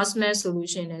foreign investment ဆိုလို့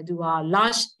ရှိရင်လည်းသူက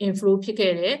large inflow ဖြစ်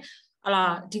ခဲ့တယ်ဟလာ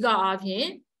အဓိကအားဖြင့်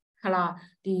ဟလာ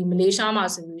ဒီမလေးရှားမှာ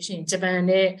ဆိုလို့ရှိရင်ဂျပန်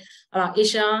နဲ့ဟလာ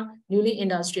Asia newly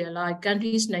industrialized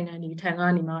countries နိုင်ငံတွေထံက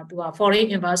နေမှသူက foreign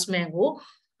investment ကို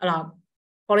ဟလာ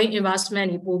foreign investment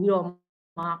တွေပို့ပြီးတော့မှ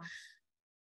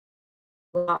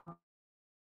ပို့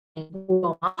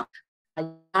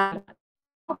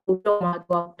တော့မှ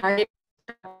သူက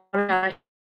direct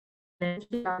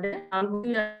နဲ့အမှု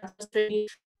ရ strategy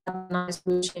nice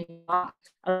solution ပါ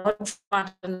a lot of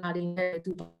partner တွေနဲ့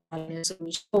သူပါလဲ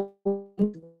solution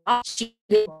ရှိ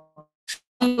တယ်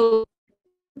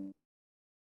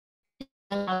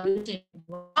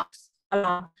အ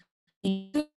လား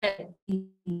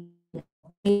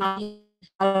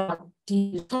ဒီ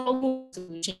ထုတ်မှု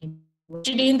solution ချ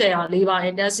င်းတဲ့ labor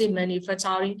intensive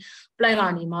manufacturing plant က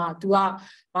နေမှသူက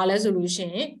ဘာလဲဆိုလို့ရှိ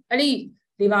ရင်အဲ့ဒီ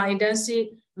labor intensive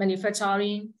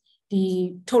manufacturing ဒီ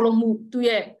ထုတ်လုပ်မှုသူ့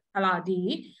ရဲ့ဟလာဒီ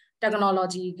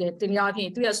technology ကတင်ရခင်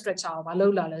သူ့ရဲ့ structure ကိုမလု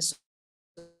ပ်လာလဲ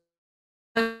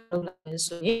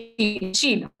ဆိုရင်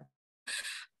ရှိလာ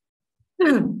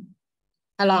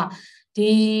ဟလာဒီ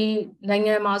နိုင်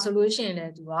ငံမှာဆိုလို့ရှိရင်လ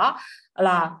ည်းသူကဟ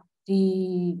လာဒီ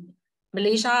မ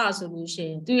လေးရှားဆိုလို့ရှိ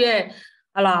ရင်သူ့ရဲ့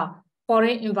ဟလာ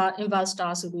foreign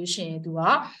investor ဆိုလို့ရှိရင်သူက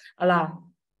ဟလာ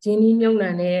ဂျင်းနီးမြုံနှံ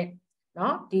တဲ့เนา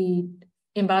ะဒီ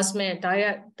investment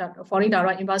direct foreign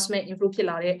direct investment inflow ဖြစ်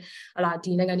လာတဲ့ဟလာ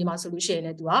ဒီနိုင်ငံဒီမှာဆိုလို့ရှိရင်လ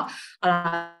ည်းသူကဟလာ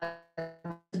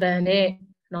ဗန်နဲ့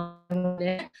နော်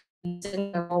နဲ့စင်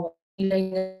ကာပူဒီနိုင်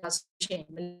ငံဆိုရှင်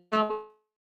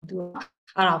သူက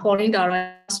ဟလာ foreign direct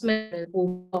investment ပို့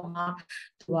တော့မှ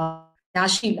သူကရ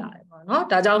ရှိလာတယ်ပေါ့နော်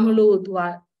ဒါကြောင့်မလို့သူက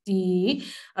ဒီ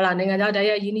ဟလာနိုင်ငံခြားတိုက်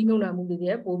ရိုက်ယင်းနှိမ့်နှံမှုတွေ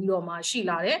ပို့ပြီးတော့မှရှိ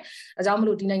လာတယ်ဒါကြောင့်မ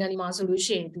လို့ဒီနိုင်ငံဒီမှာဆိုလို့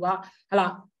ရှိရင်သူကဟလာ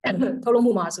ထုတ်လုပ်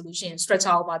မှုမှာဆိုလို့ရှိရင်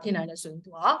structure ကိုပါဖြစ်နိုင်တယ်ဆိုရင်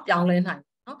သူကပြောင်းလဲနိုင်တယ်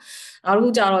နော်အခု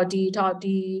ကြတော့ဒီ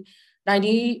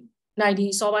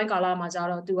90စောပိုင်းကာလမှာကြ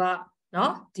တော့သူက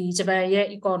နော်ဒီဂျပန်ရဲ့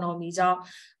economy ကြောင့်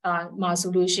မှာ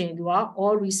ဆိုလို့ရှိရင်သူက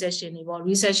all recession တွေပေါ့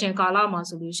recession ကာလမှာ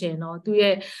ဆိုလို့ရှိရင်တော့သူ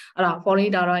ရဲ့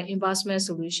foreign direct investment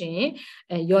ဆိုလို့ရှိရင်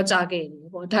ရော့ကျခဲ့တယ်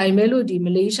ပေါ့ဒါပေမဲ့လို့ဒီမ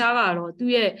လေးရှားကတော့သူ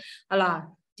ရဲ့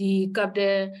ဒီ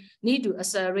capital need to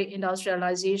accelerate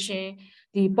industrialization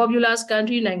ဒီ populous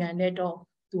country နိုင်ငံနဲ့တော့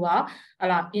သူက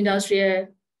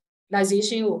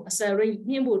industrialization ကို accelerate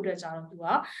မြင့်ဖို့အတွက်ကြတော့သူက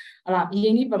အရ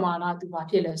င်ကြီးပမာဏသူဘာ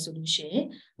ဖြစ်လဲဆိုလို့ရှိရင်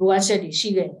လိုအပ်ချက်တွေရှိ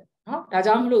ခဲ့တယ်နော်ဒါ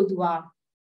ကြောင့်မလို့သူက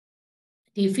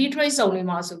ဒီ free trade zone တွေ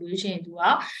မှာဆိုလို့ရှိရင်သူက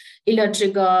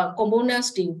electrical components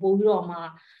တွေပို့ပြီးတော့မှ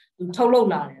သူထုတ်လုပ်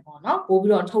လာတယ်ပေါ့နော်ပို့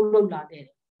ပြီးတော့ထုတ်လုပ်လာခဲ့တ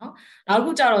ယ်နော်နောက်တစ်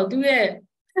ခုကျတော့သူရဲ့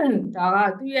ဒါက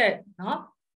သူ့ရဲ့နော်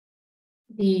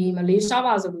ဒီမလေးရှား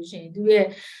ပါဆိုလို့ရှိရင်သူရဲ့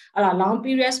long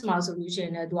periods မှာဆိုလို့ရှိရ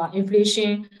င်လည်းသူက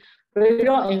inflation rate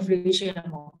of inflation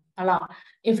ပေါ့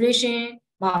inflation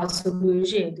မှာဆိုလို့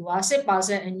ရှိရင်သူက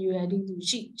 6% annually သူ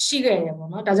ရှိခဲ့တယ်ပေါ့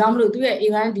နော်ဒါကြောင့်မလို့သူရဲ့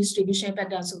income distribution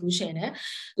pattern ဆိုလို့ရှိရင်လည်း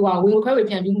သူကဝင်ခွဲဝေ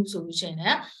ဖြန့်ဖြူးမှုဆိုလို့ရှိရင်လ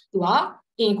ည်းသူက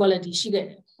inequality ရှိခဲ့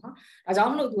တယ်နော်ဒါကြော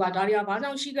င့်မလို့သူကဒါတွေကဘာ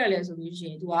ကြောင့်ရှိခဲ့လဲဆိုလို့ရှိ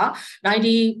ရင်သူက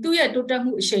90သူ့ရဲ့တိုးတက်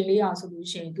မှုအချိန်လေးရာဆိုလို့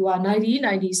ရှိရင်သူက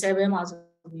1997မှာဆို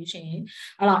လို့ရှိရင်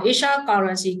Asia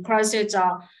currency crisis ကြော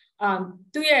င့်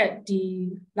သူရဲ့ဒီ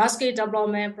large scale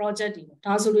development project တွေ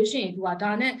ဒါဆိုလို့ရှိရင်သူက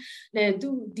ဒါနဲ့သူ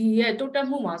ဒီရဲ့တိုးတက်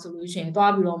မှုမှာဆိုလို့ရှိရင်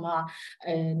သွားပြီးတော့မှ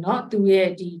เนาะသူရဲ့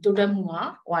ဒီတိုးတက်မှုမှာ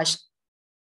ဟို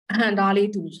အဟံဒါလေး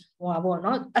သူဟိုပါပေါ့เน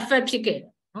าะ effect ဖြစ်ခဲ့တယ်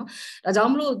เนาะဒါကြော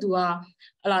င့်မလို့သူက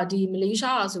ဒီမလေး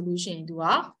ရှားဆိုလို့ရှိရင်သူက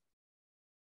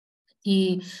ဒီ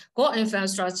core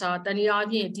infrastructure တနည်းအား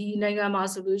ဖြင့်ဒီနိုင်ငံမှာ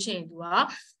ဆိုလို့ရှိရင်သူက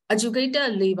educated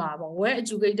labor ပေါ့ well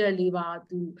educated labor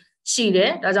သူရှိတ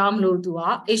ယ်ဒါကြောင့်မလို့သူက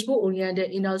export oriented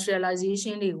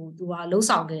industrialization တွေကိုသူကလှုပ်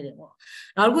ဆောင်ခဲ့တယ်ပေါ့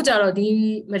နောက်တစ်ခုကျတော့ဒီ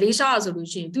မလေးရှားဆိုလို့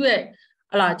ရှိရင်သူရဲ့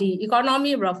ဒီ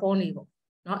economic reform တွေပေါ့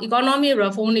နော် economic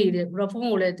reform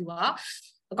ကိုလည်းသူက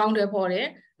အကောင့်တွေဖော်တယ်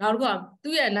နောက်တစ်ခုကသူ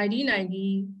ရဲ့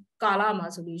1990ကာလမှာ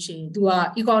ဆိုလို့ရှိရင်သူက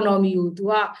economy ကိုသူ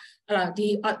ကဒီ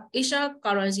Asia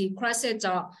currency crisis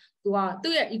ကြောင့်သူက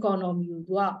သူ့ရဲ့ economy ကို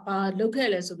သူကဘာလုပ်ခဲ့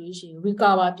လဲဆိုလို့ရှိရင်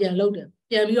recover ပြန်လုပ်တယ်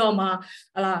ပြန်ပြီးတော့မှ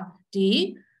ဒီ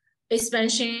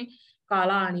expansion ကာ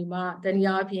လအနေမှာတနည်း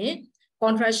အားဖြင့်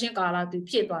contraction ကာလသူ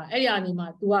ဖြစ်သွားအဲ့ဒီအနေမှာ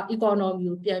သူက economy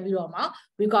ကိုပြန်ပြီးတော့မှ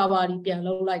recovery ပြန်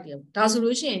လုပ်လိုက်တယ်ဒါဆို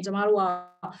လို့ရှိရင်ကျမတို့က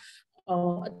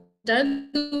တန်း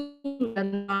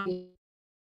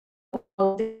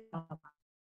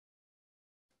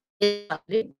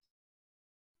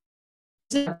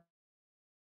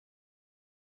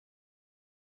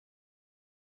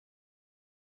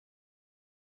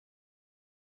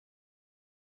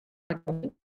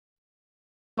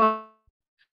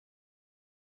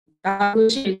ဒါဆို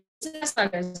ရှင်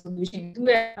solution သူ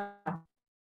ရဲ့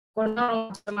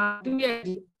သူရဲ့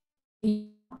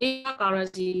ဒီ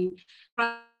currency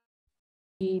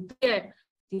သူရဲ့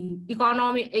ဒီ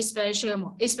economic expansion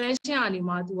ပေါ့ expansion အနေ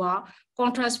မှာသူက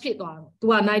contrast ဖြစ်သွားတယ်သူ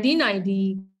က1990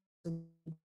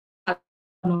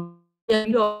ပြန်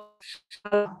ပြီးတော့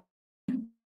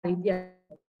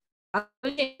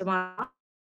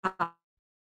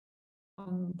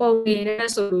ပုံရင်းနဲ့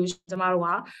ဆိုလို့ကျမတို့က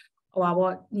ဟိုပါ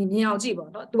ပေါ့မြင်အောင်ကြည့်ပေါ့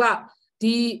နော်သူက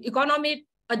ဒီ economic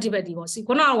activity ပေါ့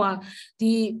ခုနက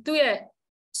ဒီသူ့ရဲ့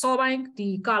စောပိုင်းဒီ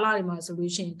ကာလတွေမှာဆို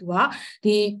လို့ရှိရင်သူက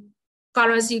ဒီ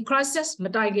currency crisis မ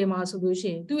တိုင်ခင်မှာဆိုလို့ရှိ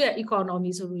ရင်သူ့ရဲ့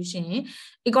economy ဆိုလို့ရှိရင်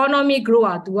economic growth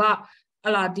อ่ะသူက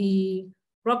ဒီ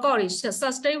record တွေ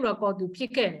sustain record သူဖြ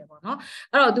စ်ခဲ့တယ်ပေါ့နော်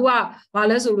အဲ့တော့သူကဘာ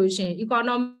လဲဆိုလို့ရှိရင်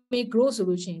economic growth ဆို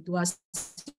လို့ရှိရင်သူက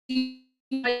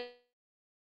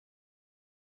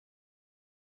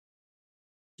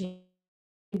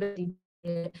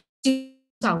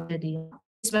ဆောင်တဲ့ဒီ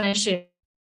expansion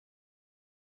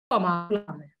ပေါ်မှာ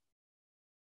လာမယ်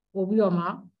ပို့ပြီးတော့မှ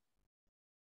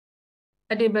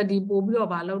activity ပို့ပြီးတော့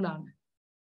ဘာလုပ်လာမယ်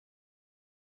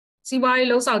စီးပွားရေး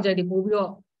လှုပ်ဆောင်ချက်တွေပို့ပြီး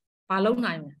တော့ဘာလုပ်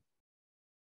နိုင်လဲ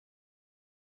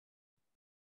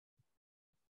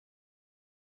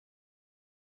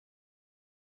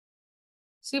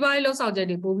စီးပွားရေးလှုပ်ဆောင်ချက်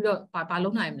တွေပို့ပြီးတော့ဘာလု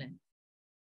ပ်နိုင်မလဲ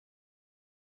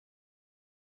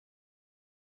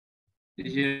这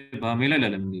些把没来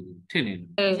了没听呢。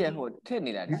这些后听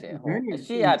你的这些后，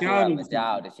西亚比较不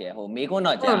加这些后，美国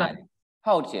那加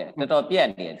好些，这到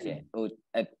变点些，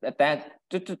但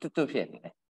这偏的。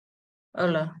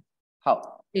好。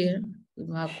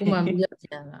嘛古嘛比较简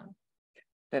单。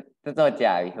这到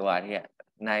加以后啊，这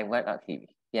哪位老师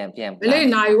变。你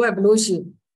哪一位不露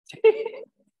西？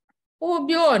我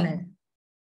表呢？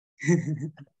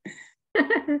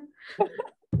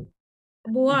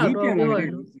不啊，都表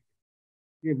了。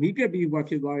米变比我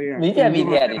ဖြစ်သွားရ米变比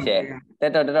偏的些，这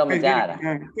都没加了。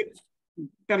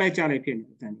တက်လိုက်ကြလိုက်ဖြစ်နေ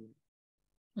တယ်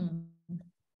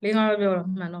另外表了，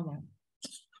蛮normal。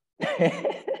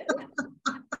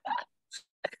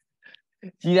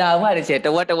其他话的些，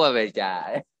我没加。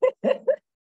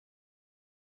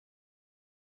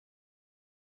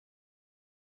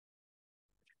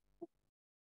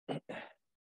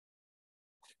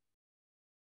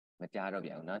မကြားတော့ပြ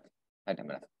န်ဘူးเนาะဟုတ်တယ်မ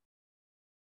လား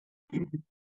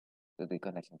သူက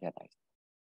လည်းရှင်းပြတယ်ဟုတ်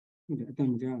တယ်အတ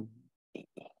န်ကြား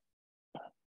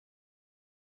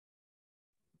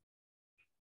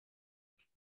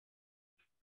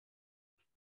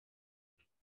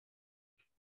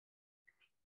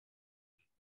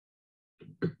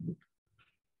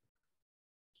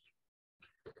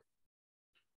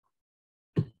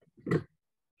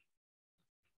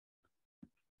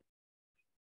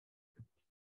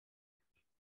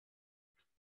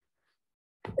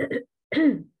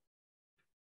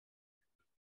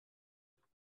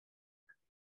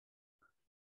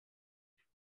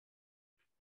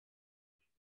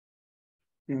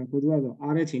ကိုသူကတော့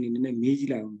အားတဲ့ချိန်နေနဲ့မေးကြ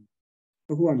ည့်လိုက်အောင်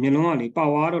အခုကမျက်လုံးကလေပါ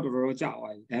ဝါတော့တော်တော်ကြာ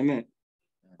သွားပြီဒါပေမဲ့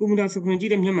ကွန်ပျူတာစခရင်ကြ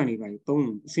ည့်တဲ့မျက်မှန်တွေပါသုံး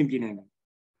အဆင်ပြေနိုင်တယ်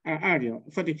အဲ့ဒါ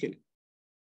effective ဖြစ်တယ်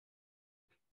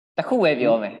တခုပဲ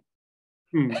ပြောမယ်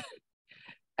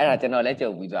အဲ့ဒါကျွန်တော်လည်းကြုံ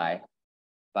ပြီးသွားတယ်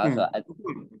ဘာလို့ဆို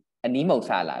အနီးမုံ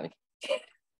စလာပြီ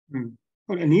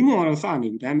ဟုတ်တယ်အနီးမုံကတော့စနေ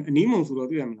ပြီဒါပေမဲ့အနီးမုံဆိုတော့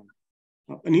သိရမလား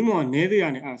အနီးမုံကနဲသေးရ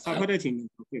တယ်အဲ့စာဖတ်တဲ့ချိန်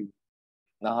ကိုဖြစ်နေ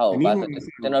ဟုတ်ပါဆို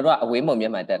ကျွန်တော်တို့ကအဝေးမုံမျ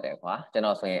က်မှန်တက်တယ်ကွာကျွန်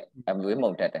တော်ဆိုရင်အဝေး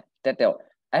မုံတက်တော့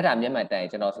အဲ့ဒါမျက်မှန်တက်ရင်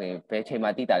ကျွန်တော်ဆိုရင်ဘယ်ချိန်မှ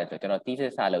တိတာလဲဆိုကျွန်တော်တီးစ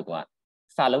စ်စလို့ကွာ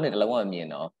စာလုံးနဲ့တလုံးဝမမြင်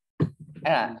တော့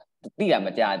အဲ့ဒါတိတာမ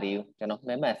ကြသေးဘူးကျွန်တော်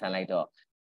မျက်မှန်ဆန်လိုက်တော့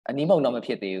အနီးမုံတော့မ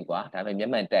ဖြစ်သေးဘူးကွာဒါပေမဲ့မျ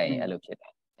က်မှန်တက်ရင်အဲ့လိုဖြစ်တ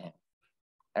ယ်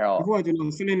အဲ့တော့အခုကကျွန်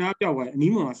တော်စလင်နာပြောက်သွားအ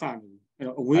နီးမုံကစနေပြီအဲ့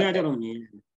တော့အဝေးကကြတော့မြင်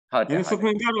ဟုတ်တယ်စခရ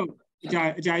င်ကြတော့အကြာ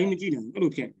ကြီးမကြည့်နိုင်ဘူးအဲ့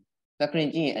လိုဖြစ်စကရင်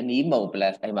ကြည့်ရင်အနီးမုံ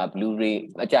plus အဲ့မှာ Blu-ray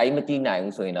အကြာကြီးမကြည့်နိုင်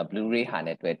ဘူးဆိုရင်တော့ Blu-ray ဟာ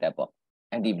နဲ့တွဲတက်ပေါ့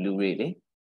anti Blu-ray လေ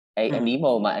အဲ့အနီး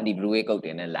မုံမှာ anti Blu-ray ကုတ်တ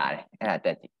င်နဲ့လာတယ်အဲ့ဒါတ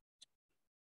က်ကြည့်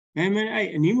အဲ့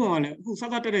အနီးမုံကလည်းအခုစ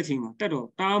တက်တဲ့ချိန်မှာတက်တော့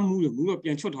တားမူးတော့ပြ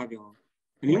န်ချွတ်ထားပြော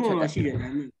အနီးမုံကရှိတယ်ဒါ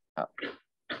ပေ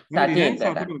မဲ့ဟု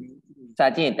တ်စာ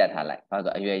ကြည့်တက်ထားလိုက်ဘာလို့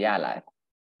ဆိုအရွယ်ရလာတယ်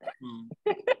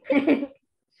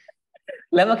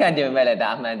လက်မခံကြည့်မဲ့လည်းဒါ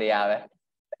အမှန်တရားပဲ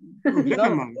လက်ခံ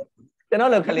ပါကျွန်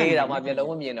တော်လိုကလေးတောင်မှပြလုံး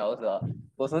မမြင်တော့ဆိုတော့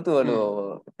ကိုစိုးတူလို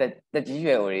တက်ကြီး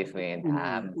ရွယ်ဦးလေးဆိုရင်ဒါ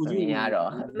မြင်ရတော့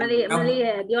မလေး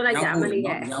ရဲ့ပြောလိုက်ကြမလေး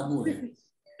ရဲ့ရောက်ဖို့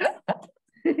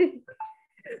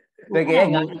တကယ်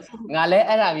ငါလည်း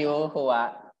အဲ့ဒါမျိုးဟိုက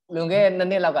လွန်ခဲ့တဲ့2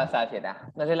နှစ်လောက်ကစဖြစ်တာ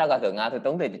2နှစ်လောက်ကဆိုငါဆို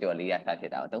30ကျော်လေးရစဖြ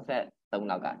စ်တာ33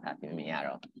လောက်ကစဖြစ်မြင်ရ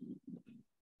တော့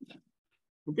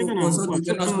ကိုဆို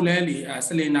ကျွန်တော်ဆိုလဲလေဆ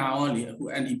လင်နာရောလေအခု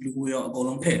anti blue ရောအကုန်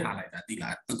လုံးထည့်ထားလိုက်တာတိ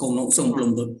လားအကုန်လုံးအစုံပ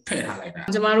လုံးထည့်ထားလိုက်တာ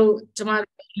ကျမ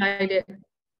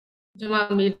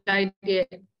မေးလိုက်တဲ့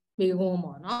မိကုန်း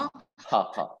ပေါ့နော်ဟု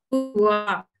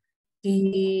တ်ဒီ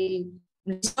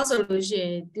ဆိုလို့ရှိရ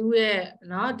င်သူ့ရဲ့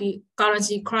နော်ဒီ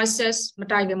currency crisis မ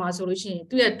တိုင်ခင်မှာဆိုလို့ရှိရင်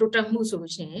သူ့ရဲ့တိုးတက်မှုဆို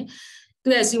လို့ရှိရင်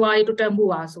သူ့ရဲ့စီးပွားရေးတိုးတက်မှု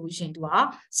ပါဆိုလို့ရှိရင်သူက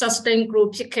sustain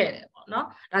growth ဖြစ်ခဲ့တယ်ပေါ့နော်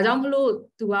ဒါကြောင့်မလို့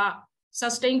သူက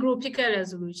sustain growth ဖြစ်ခဲ့တယ်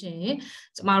ဆိုလို့ရှိရင်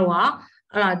ကျမတို့က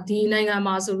အဲ့ဒါဒီနိုင်ငံ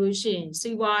မှာဆိုလို့ရှိရင်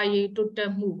စီးပွားရေးတိုးတ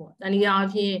က်မှုပေါ့တနည်းအား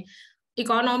ဖြင့်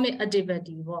economic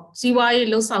activity ပေါ့စီးပွားရေး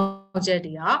လှုပ်ဆောင်ချက်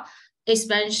တွေက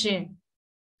expansion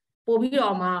ပို့ပြီး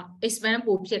တော့မှ expand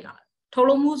ပို့ဖြစ်လာထုတ်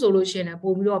လုပ်မှုဆိုလို့ရှိရင်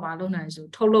ပို့ပြီးတော့မလုပ်နိုင်ဆို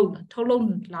ထုတ်လုပ်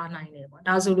လာနိုင်တယ်ပေါ့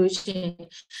ဒါဆိုလို့ရှိရင်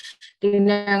ဒီ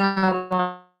နိုင်ငံမှာ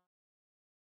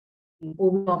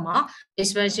ပို့ပြီးတော့မှ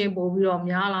expansion ပို့ပြီးတော့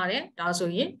များလာတယ်ဒါဆို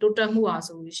ရင်တိုးတက်မှုပါ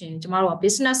ဆိုလို့ရှိရင်ကျမတို့က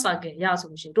business cycle ရဆို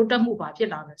လို့ရှိရင်တိုးတက်မှုပါဖြစ်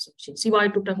လာမယ်ဆိုလို့ရှိရင်စီးပွား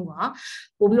ရေးတိုးတက်မှုပါ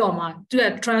ပို့ပြီးတော့မှသူ့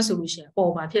ရဲ့ trend ဆိုလို့ရှိရင်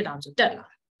ပေါ်ပါဖြစ်လာဆိုတက်လာ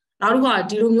နောက်တစ်ခါ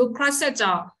ဒီလိုမျိုး crisis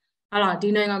ကြောင့်ဟာလာဒီ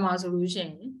နိုင်ငံမှာဆိုလို့ရှိရ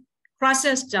င်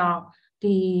crisis ကြောင့်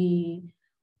ဒီ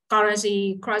currency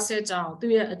crisis ကြောင့်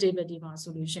သူ့ရဲ့ activity မှာ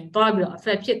ဆိုလို့ရှိရင်တွားပြီးတော့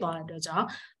affect ဖြစ်သွားတဲ့အတွက်ကြောင့်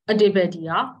activity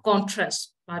က contrast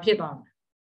မှာဖြစ်သွားမယ်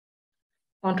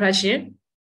contraction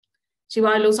စီး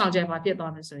ပွားရေးလှုပ်ဆောင်ချက်မှာဖြစ်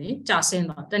သွားမယ်ဆိုရင်ကျဆင်း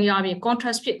သွားတနည်းအားဖြင့်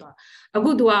contrast ဖြစ်သွားအ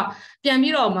ခုသူကပြန်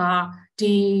ပြီးတော့မှ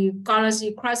ဒီ currency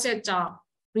crisis ကြောင့်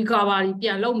recovery ပြ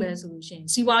န်လုပ်မယ်ဆိုလို့ရှိရင်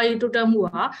စီးပွားရေးတိုးတက်မှု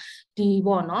ဟာဒီ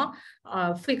ပေါ့နော်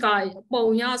figure ပုံ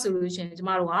ရဆိုလို့ရှိရင်ကျ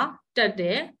မတို့ကတက်တ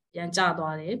ယ်ပြန်ကျ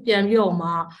သွားတယ်ပြန်ပြီးတော့မှ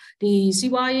ဒီ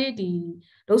စီးပွားရေးဒီ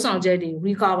လုံဆောင်ချက်တွေ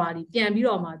recovery ပြန်ပြီး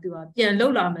တော့မှသူကပြန်လှု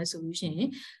ပ်လာမယ်ဆိုလို့ရှိရင်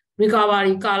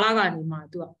recovery ကာလကနေမှ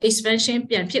သူက expansion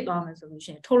ပြန်ဖြစ်သွားမယ်ဆိုလို့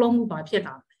ရှိရင်ထုတ်လုပ်မှုဘာဖြစ်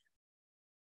လာမလဲ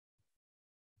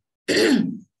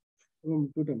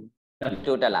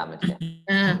တိုးတက်လာမယ်ဆ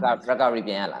ရာrecovery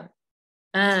ပြန်ရလာ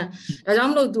ဒါကြော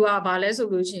င့်မလို့ तू ကဘာလဲဆို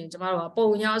လို့ရှိရင်ကျမတို့ကပုံ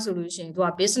ရဆိုလို့ရှိရင် तू က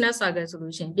business cycle ဆို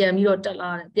လို့ရှိရင်ပြန်ပြီးတော့တက်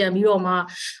လာတယ်ပြန်ပြီးတော့မှ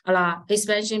ဟလာ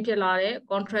expansion ဖြစ်လာတယ်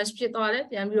contrast ဖြစ်သွားတယ်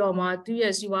ပြန်ပြီးတော့မှသူ့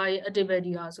ရဲ့စီးပွားရေး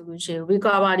activity ဟာဆိုလို့ရှိရင်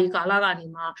recovery ကာလကနေ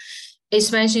မှ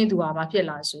expansion သူကဘာဖြစ်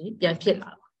လာဆိုရင်ပြန်ဖြစ်လာ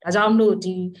တာဒါကြောင့်မလို့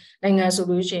ဒီနိုင်ငံဆို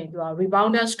လို့ရှိရင် तू က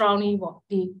rebounded strongly ပေါ့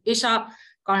ဒီ Asia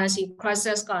currency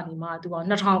crisis ကနေမှ तू က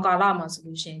2000ကာလမှာဆို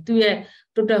လို့ရှိရင်သူ့ရဲ့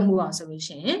တိုးတက်မှုဟာဆိုလို့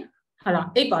ရှိရင်ဟာလား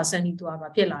 8% นี่ตัว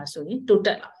ဖြစ်လာဆိုရင်တိုးတ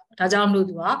က်လာဒါကြောင့်မလို့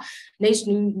သူက next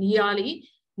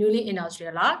newly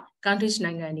industrialized countries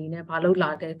နိုင်ငံတွေနဲ့ဘာလို့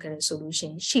လာခဲ့ခဲ့ဆိုလို့ရှိ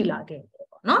ရင်ရှိလာခဲ့တယ်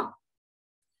ပေါ့နော်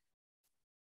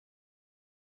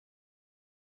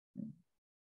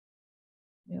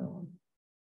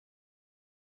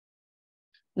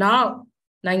နောက်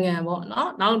နိုင်ငံပေါ့နော်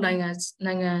နောက်နိုင်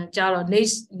ငံကြတော့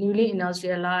next newly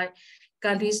industrialized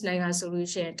countries နိုင်ငံဆိုလို့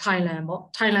ရှိရင် Thailand ပေါ့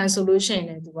Thailand ဆိုလို့ရှိရင်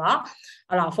လည်းသူက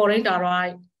ဟာလာ foreign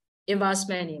direct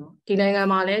investment တွေပေါ့ဒီနိုင်ငံ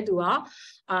မှာလည်းသူက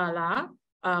ဟာလာ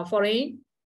foreign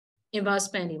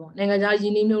investment တွေပေါ့နိုင်ငံခြားယ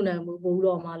င်းနှိမ့်မြုပ်နှံမှုပို့ပြီး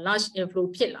တော့မှ large inflow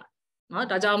ဖြစ်လာနော်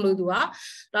ဒါကြောင့်မလို့သူက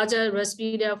larger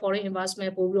repeated foreign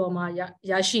investment ပို့ပြီးတော့မှ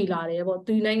ရရှိလာတယ်ပေါ့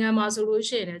ဒီနိုင်ငံမှာဆိုလို့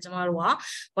ရှိရင်လည်းကျမတို့က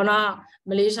ခုန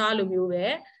မလေးရှားလိုမျိုးပဲ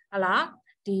ဟာလာ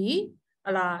ဒီ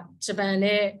ဟာလာဂျပန်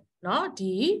နဲ့နော်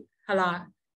ဒီဟာလာ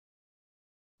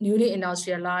newly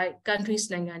industrialized countries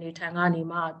နိုင်ငံတွေထံကနေ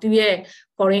မှသူရဲ့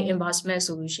foreign investment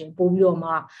ဆိုလို့ရှိရင်ပို့ပြီးတော့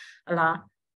မှဟလာ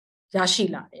ရရှိ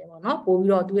လာတယ်ပေါ့နော်ပို့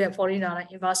ပြီးတော့သူရဲ့ foreign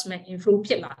direct investment inflow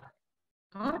ဖြစ်လာတယ်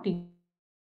နော်ဒီ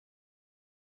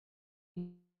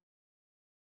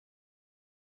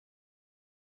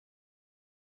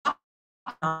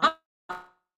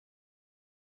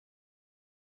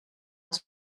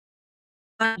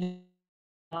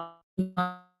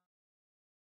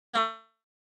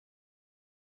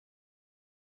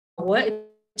ဝယ်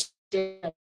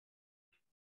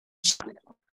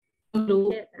လို့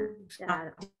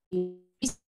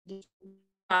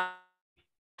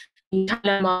ဒီထိုင်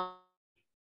လန်မှာ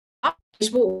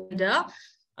export order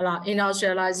ဟလာ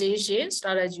industrialization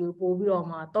strategy ကိုပို့ပြီးတော့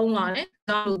မှသုံးလာတယ်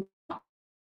ဒါလို့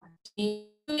ဒီ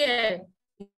ရဲ့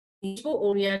export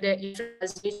oriented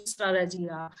industrialization strategy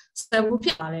ကစက်မှုဖြ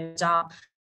စ်လာတဲ့အကြောင်း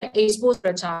export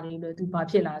structure တွေလို့သူဘာ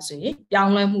ဖြစ်လာဆိုရင်ပြော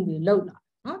င်းလဲမှုတွေလုပ်လာ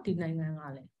နော်ဒီနိုင်ငံက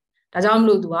လည်းဒါကြောင့်မ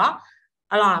လို့သူက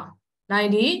ဟလာ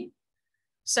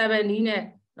90 နဲ့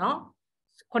နော်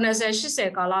80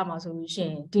 80ကာလမှာဆိုလို့ရှိ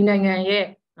ရင်ဒီနိုင်ငံရဲ့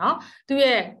နော်သူ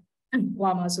ရဲ့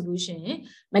ဟိုမှာဆိုလို့ရှိရင်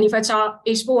manufacture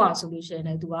export ဟာဆိုလို့ရှိရင်လ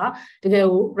ည်းသူကတကယ်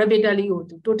ကို rapidly ကို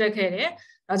သူတိုးတက်ခဲ့တယ်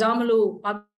ဒါကြောင့်မလို့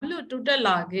ဘာလို့တိုးတက်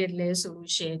လာခဲ့လဲဆို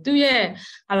လို့ရှိရင်သူရဲ့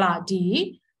ဟလာဒီ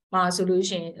မှာဆိုလို့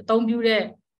ရှိရင်အသုံးပြုတဲ့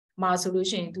မှာဆိုလို့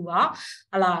ရှိရင်သူက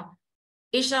ဟလာ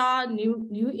Asia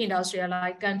new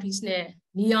industrialized countries နဲ့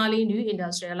nearly new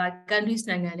industrialized countries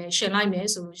နိုင်ငံနဲ့ရှင်းလိုက်မယ်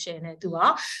ဆိုလို့ရှိရင်လည်းသူက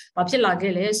ဘာဖြစ်လာ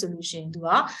ခဲ့လဲဆိုလို့ရှိရင်သူက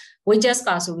wages က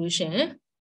ဆိုလို့ရှိရင်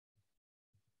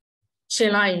ရှ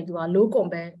င်းလိုက်ရင်သူက low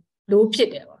compare low ဖြစ်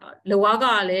တယ်ပေါ့နော်လောက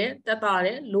လည်းတက်တာတ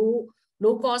ယ်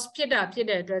low cost ဖြစ်တဲ့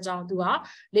အတွက်ကြောင့်သူက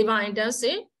labor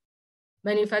intensive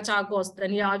manufacture cost တ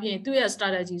နည်းအားဖြင့်သူ့ရဲ့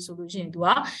strategy ဆိုလို့ရှိရင်သူက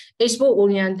export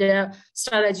oriented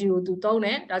strategy ကိုသူသုံးတ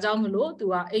ယ်ဒါကြောင့်မလို့သူ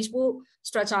က export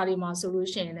structure တွေမှာဆိုလို့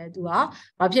ရှိရင်လည်းသူက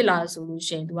ဘာဖြစ်လာလဲဆိုလို့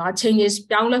ရှိရင်သူက changes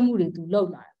ပြောင်းလဲမှုတွေသူလုပ်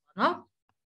လာတယ်ပေါ့နော်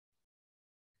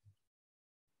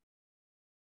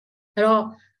အဲ့တော့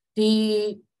ဒီ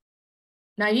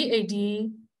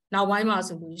1980နောက်ပိုင်းမှာ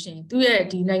ဆိုလို့ရှိရင်သူ့ရဲ့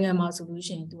ဒီနိုင်ငံမှာဆိုလို့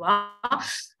ရှိရင်သူက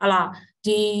ဟလာ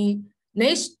ဒီ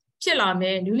next ဖြစ်လာ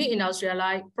မဲ့ newly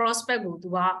industrialized prospect ကိုသူ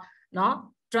ကနော်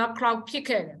drug crowd ဖြစ်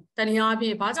ခဲ့တယ်တနည်းအားဖြ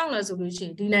င့်ဘာကြောင့်လဲဆိုလို့ရှိရ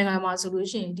င်ဒီနိုင်ငံမှာဆိုလို့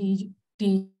ရှိရင်ဒီ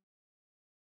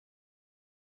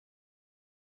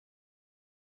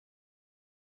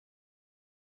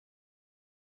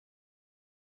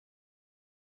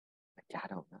ကြား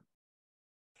တော့နော်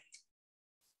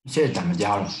ရှေ့တမ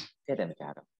ကြားတော့ရှေ့တမ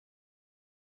ကြားတော့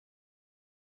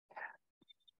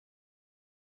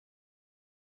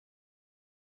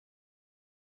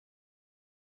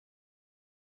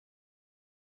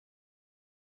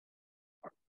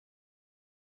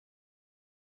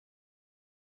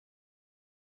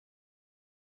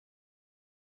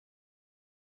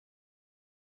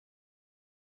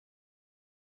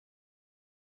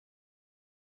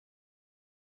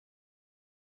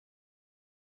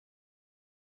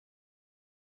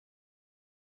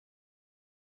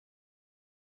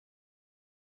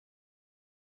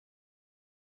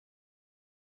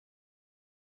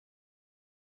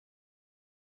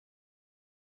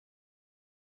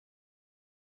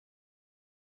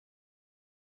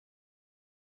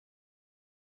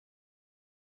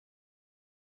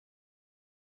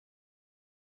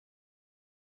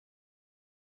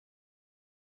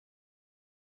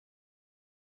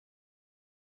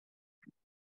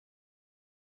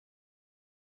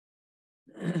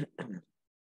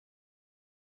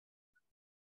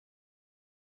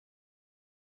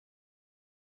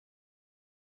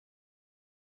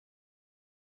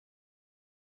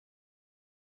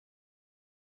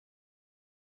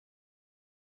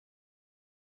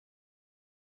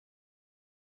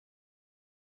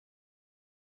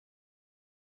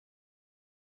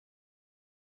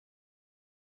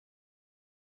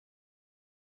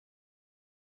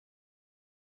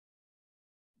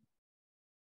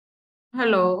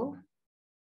Hello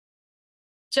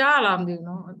ကြားလာမသိဘူး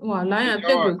နော်ဟိုက line က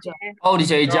ပြုတ်ပြုတ်ကြား ဟုတ်ဒီ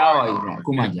ချိန်ကြားပါပြီအ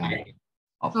ခုမှကြားတယ်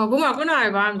ဟောခုမှခုနက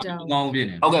ဘာမှမကြားဘူး ကောင်းပြည့်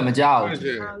နေဟုတ်ကဲ့မကြားဘူး ဟုတ်တ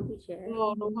ယ် ဟော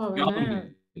လုံးဝပဲ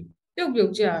ပြုတ်ပြု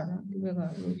တ်ကြားနော်ဒီဘက်က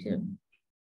လို့ဖြစ်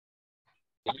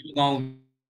ကောင်း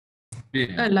ပြည့်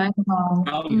နေ အဲ့ line မှာ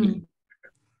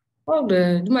ဟုတ်တယ်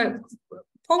ဒီမှာ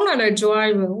ဖုန်းလာလိုက် join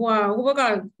ပဲဟိုဘက်က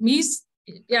miss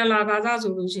ပြန်လာခါစား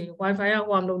ဆိုလို့ရှိရင် wifi က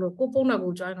ဟိုမလုပ်လို့ကိုဖုန်းနဲ့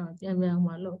ကို join တော့ပြန်ဟို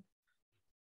မှာလို့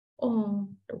အော်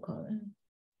ဒုက္ခပဲ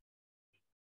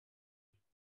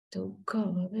ဒုက္ခ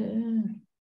ပါပဲ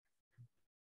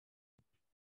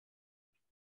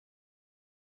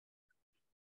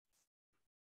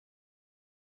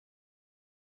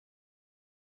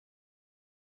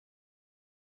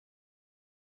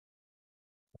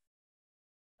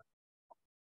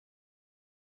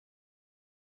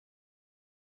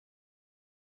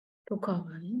ဒုက္ခ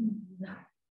ပါလေ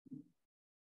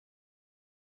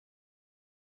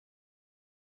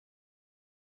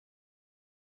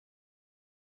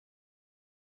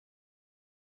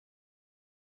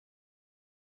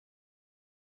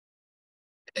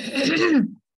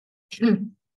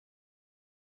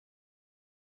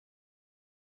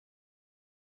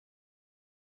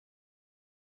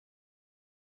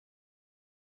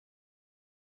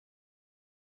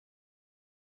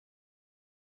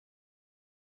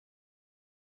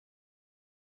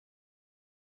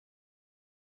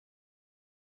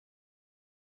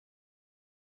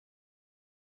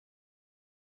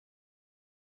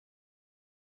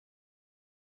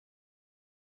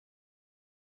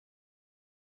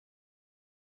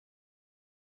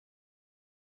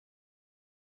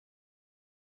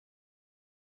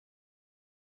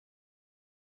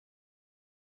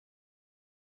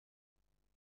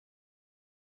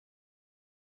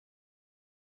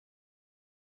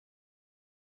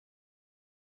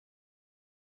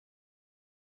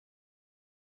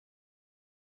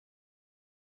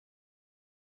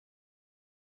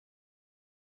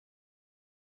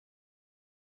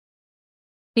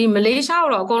ဒီမလေးရှား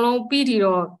တော့အကုန်လုံးပြီးတီ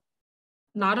တော့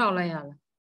နားထောင်လိုက်ရလား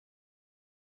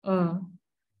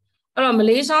အဲ့တော့မ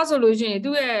လေးရှားဆိုလို့ရှိရင်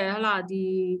သူ့ရဲ့ဟလာဒီ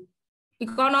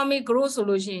economic growth ဆို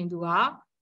လို့ရှိရင်သူက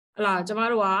ဟလာကျမ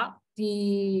တို့ကဒီ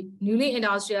newly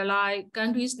industrialized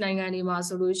countries နိုင်ငံတွေမှာ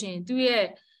ဆိုလို့ရှိရင်သူ့ရဲ့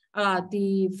ဒီ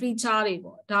feature တွေ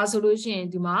ပေါ့ဒါဆိုလို့ရှိရင်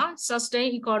ဒီမှာ sustain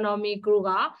economic growth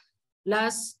က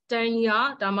last 10 year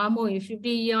ဒါမှမဟုတ်ရင်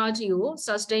50 year အထိကို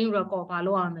sustain record ပါ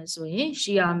လို့ရမယ်ဆိုရင်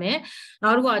ရှိရမယ်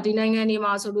နောက်တစ်ခုကဒီနိုင်ငံတွေ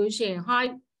မှာဆိုလို့ရှိရင်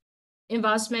high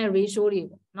investment ratio တွေ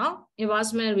ပေါ့နော်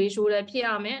investment ratio တွေဖြစ်ရ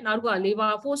မယ်နောက်တစ်ခုက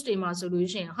labor force တွေမှာဆိုလို့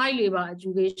ရှိရင် high labor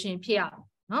education ဖြစ်ရမယ်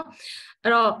နော်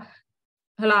အဲ့တော့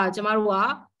ဟလာကျမတို့က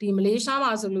ဒီမလေးရှား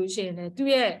မှာဆိုလို့ရှိရင်လည်းသူ့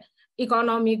ရဲ့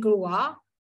economic growth က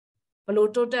ဘယ်လို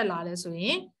တိုးတက်လာလဲဆိုရ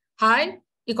င် high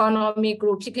economic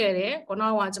growth ဖြစ်ခဲ့တယ်ခုန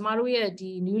ကကျမတို့ရဲ့ဒီ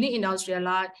newly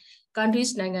industrialized countries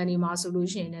နိုင်ငံတွေမှာဆိုလို့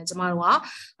ရှိရင်လည်းကျမတို့က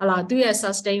ဟလာသူ့ရဲ့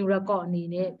sustain record အနေ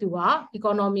နဲ့သူက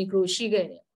economic growth ရှိခဲ့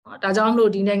တယ်ဒါကြောင့်မ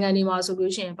လို့ဒီနိုင်ငံတွေမှာဆို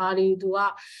လို့ရှိရင်ဘာတွေသူက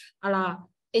ဟလာ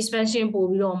expansion ပို့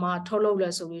ပြီးတော့မှထုတ်လုပ်လဲ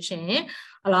ဆိုလို့ရှိရင်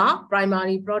ဟလာ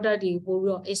primary product တွေပို့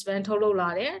ပြီးတော့ expand ထုတ်လုပ်လာ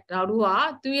တယ်ဒါတို့က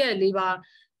သူ့ရဲ့ labor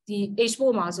ဒီ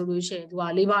export မှာဆိုလို့ရှိရင်သူက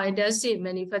labor intensive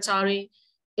manufacturing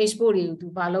export တွေကိုသူ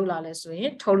ဘာလုပ်လာလဲဆိုရ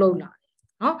င်ထုတ်လုပ်လာတယ်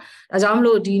နော်ဒါကြောင့်မ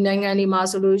လို့ဒီနိုင်ငံတွေမှာ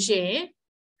ဆိုလို့ရှိရင်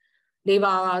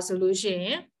labor ဆိုလို့ရှိရ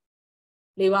င်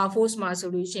labor force မှာဆို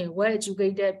လို့ရှိရင် well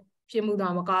educated ဖြစ်မှု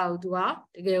တော့မကောက်ဘူးသူက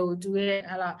တကယ်ကိုသူရဲ့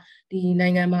ဟလာဒီနို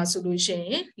င်ငံမှာဆိုလို့ရှိရ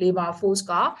င် labor force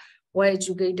က well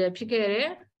educated ဖြစ်ခဲ့တယ်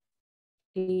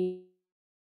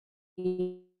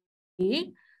ဒီ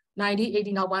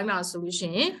1980နောက်ပိုင်းမှာဆိုလို့ရှိ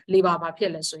ရင် labor ဘာဖြ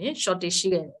စ်လဲဆိုရင် shortage ရှိ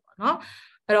ခဲ့တယ်ပေါ့နော်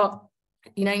အဲ့တော့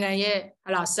ဒီနိုင်ငံရဲ့ဟ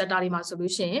လာ sector တွေမှာဆို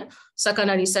လို့ရှိရင်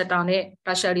secondary sector နဲ့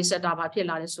tertiary sector ဘာဖြစ်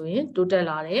လာလဲဆိုရင်တိုးတက်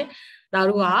လာတယ်ဒါ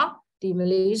တို့ကဒီမ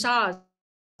လေးရှား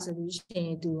ဆိုလို့ရှိရ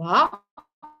င်သူက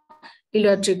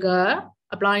electrical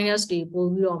appliance တွေပို့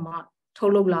ပြီးတော့မှထု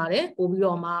တ်လုပ်လာတယ်ပို့ပြီး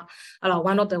တော့မှအဲ့တော့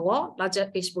one of the world largest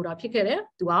exporter ဖြစ်ခဲ့တယ်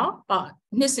သူက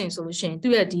နှစ်စဉ်ဆိုလို့ရှိရင်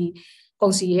သူ့ရဲ့ဒီကု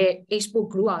န်စည်ရဲ့ export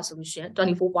grew อ่ะဆိုလို့ရှိရင်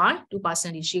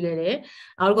 24.2% ရှိခဲ့တယ်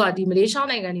နောက်တစ်ခုကဒီမလေးရှား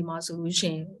နိုင်ငံဒီမှာဆိုလို့ရှိ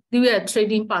ရင်သူ့ရဲ့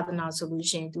trading partner ဆိုလို့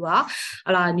ရှိရင်သူကဟ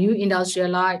လာ new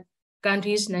industrialized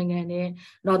countries နိုင်ငံနဲ့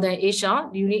Northern Asia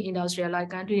newly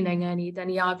industrialized country နိုင်ငံတွေတ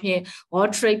နည်းအားဖြင့်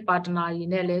World Trade Partner တွေ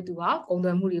နဲ့လည်းသူကကုန်သွ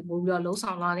ယ်မှုတွေပို့ပြီးတော့လှုံ့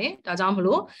ဆော်လာတယ်ဒါကြောင့်မ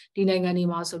လို့ဒီနိုင်ငံတွေ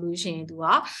မှာဆိုလို့ရှိရင်သူက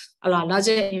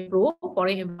larger inflow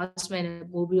foreign investment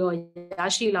ပို့ပြီးတော့ရ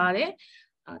ရှိလာတယ်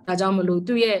ဒါကြောင့်မလို့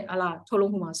သူရဲ့ထုတ်လု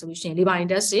ပ်မှုမှာဆိုလို့ရှိရင် labor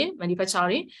intensive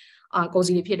manufacturing ကုန်စ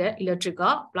ည်တွေဖြစ်တဲ့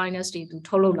electrical appliance တွေသူ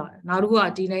ထုတ်လုပ်လာတယ်နောက်တစ်ခုက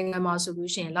ဒီနိုင်ငံမှာဆို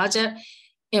လို့ရှိရင် larger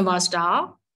investor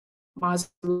မှာ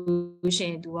ဆိုလို့ရှိ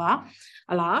ရင်သူက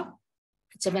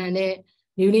ဂျပန်နဲ့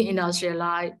newly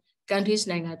industrialized countries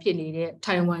နိုင်ငံဖြစ်နေတဲ့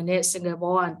Taiwan နဲ့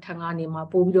Singapore ထံကနေမှာ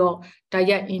ပို့ပြီးတော့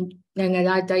နိုင်ငံ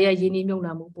သားတိုက်ရိုက်ရင်းနှီးမြှုပ်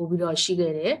နှံမှုပို့ပြီးတော့ရှိ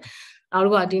ခဲ့တယ်နောက်တ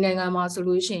စ်ခုကဒီနိုင်ငံမှာဆို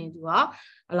လို့ရှိရင်သူက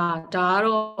ဒါက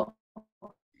တော့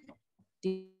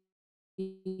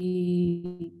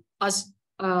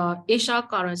Asia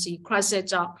currency crisis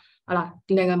ကြောင့်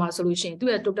ဒီနိုင်ငံမှာဆိုလို့ရှိရင်သူ့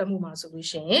ရဲ့တိုးတက်မှုမှာဆိုလို့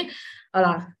ရှိရင်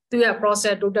သူ့ရဲ့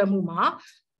process တိုးတက်မှုမှာ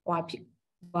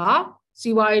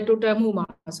စီးပွားရေးတိုးတက်မှုမှာ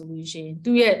ဆိုလို့ရှိရင်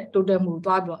သူ့ရဲ့တိုးတက်မှု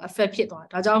သွားပြီးတော့ affect ဖြစ်သွား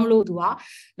ဒါကြောင့်မလို့သူက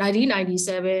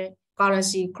1997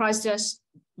 currency crisis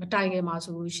မတိုင်ခင်မှာ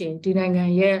ဆိုလို့ရှိရင်ဒီနိုင်ငံ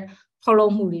ရဲ့ထုတ်လု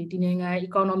ပ်မှုတွေဒီနိုင်ငံရဲ့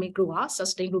economic growth ဟာ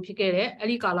sustain လို့ဖြစ်ခဲ့တယ်အဲ့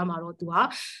ဒီကာလမှာတော့သူ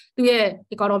ရဲ့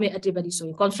economic activity ဆိုရ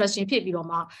င် construction ဖြစ်ပြီးတော့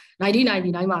မှ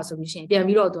1999မှာဆိုလို့ရှိရင်ပြန်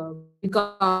ပြီးတော့သူ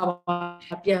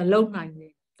ပြန်လုံနိုင်တ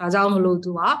ယ်ဒါကြောင့်မလို့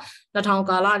သူက2000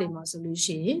ကာလတွေမှာဆိုလို့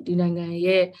ရှိရင်ဒီနိုင်ငံ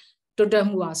ရဲ့တိုးတက်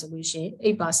မှုဟာဆိုလို့ရှိရ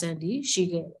င် 8% ဒီရှိ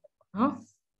ခဲ့တယ်နော်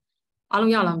အား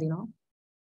လုံးရလားမသိနော်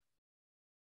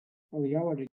ဟုတ်ရ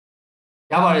ပါတယ်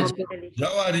ရပါတယ်ရ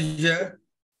ပါတယ်ရှင်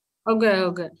ဟုတ်ကဲ့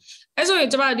အဲ့ဆိုရင်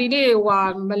ကျွန်မဒီနေ့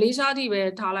မလေးရှားတိပဲ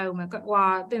ထားလိုက်အောင်မယ်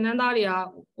တင်တန်းသားတွေက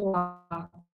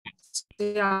ဆ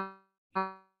ရာ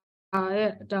ရဲ့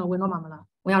အတန်ဝင်တော့မှာမလား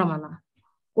ဝင်ရတော့မှာလား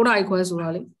9နာရီခွဲဆို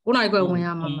တော့လေ9နာရီခွဲဝင်ရ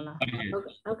မှာမလား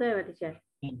ဟုတ်ကဲ့ပါတချာ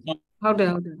ဟုတ်တယ်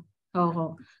ဟု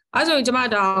တ်အဲ့ဆိုရင်ကျွန်မ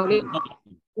ဒါလေး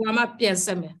မှပြန်ဆ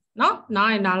က်မယ်နော်နား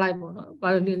ရင်နားလိုက်ပေါ့နော်ဘာ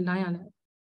လို့နားရလဲ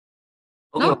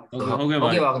ဟုတ်ကဲ့ပါ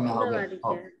ခင်ဗျာဟုတ်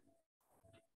ကဲ့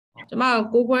ကျွန်မ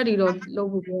6ခွဲတီတော့လုပ်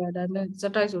ဖို့ပြောတာဒါပေမဲ့ဇ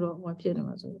က်တိုက်ဆိုတော့ဟိုဖြစ်နေ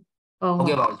မှာဆိုဟုတ်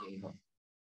ကဲ့ပါရှင်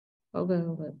ဟုတ်ကဲ့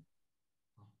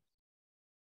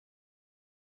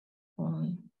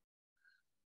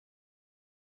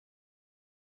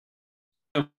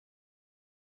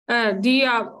ဒီ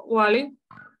လေ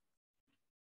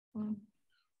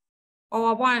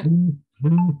PowerPoint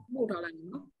ပို့ထားလိုက်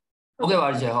နော်ဟုတ်ကဲ့ပါ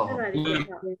ရှင်ဟုတ်ခ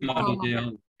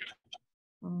ဏ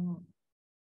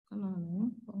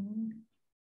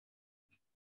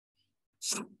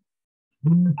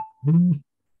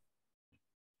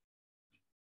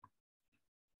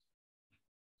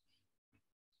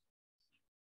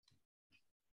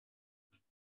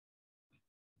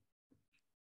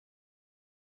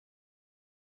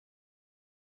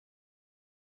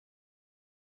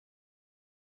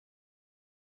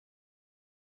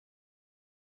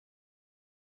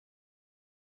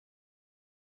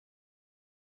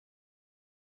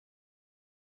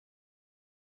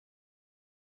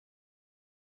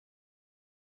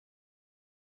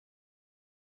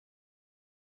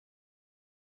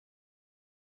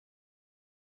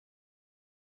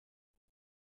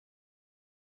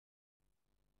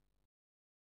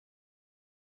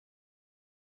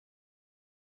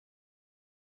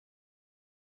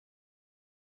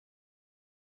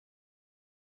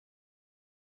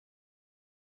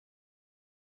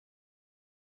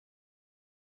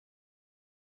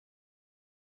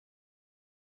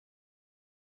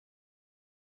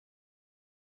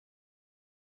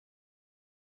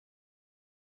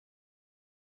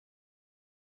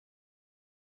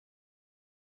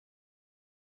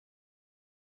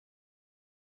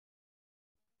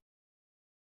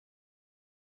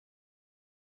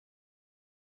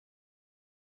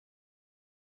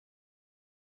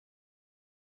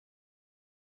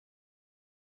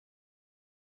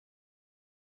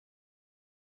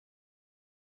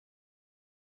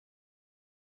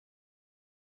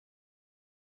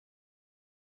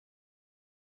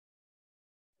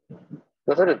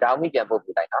နော်တို့တို့တောင်းမိပြန်ပို့ပြ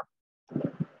လိုက်နော်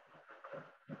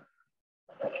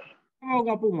ဟောက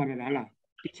ပို့မှာလား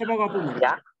ဒီချက်ဘောက်ကပို့မှာ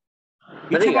ညာ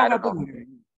မသိရတော့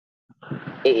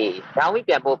အေးတောင်းမိ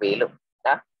ပြန်ပို့ပြီလို့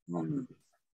နော်ဟုတ်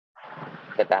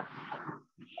ကဲ့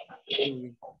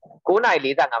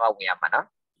9:45မှာဝင်ရမှာနော်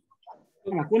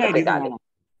9:45မှာ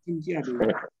သင်ကြရတ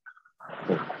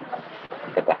ယ်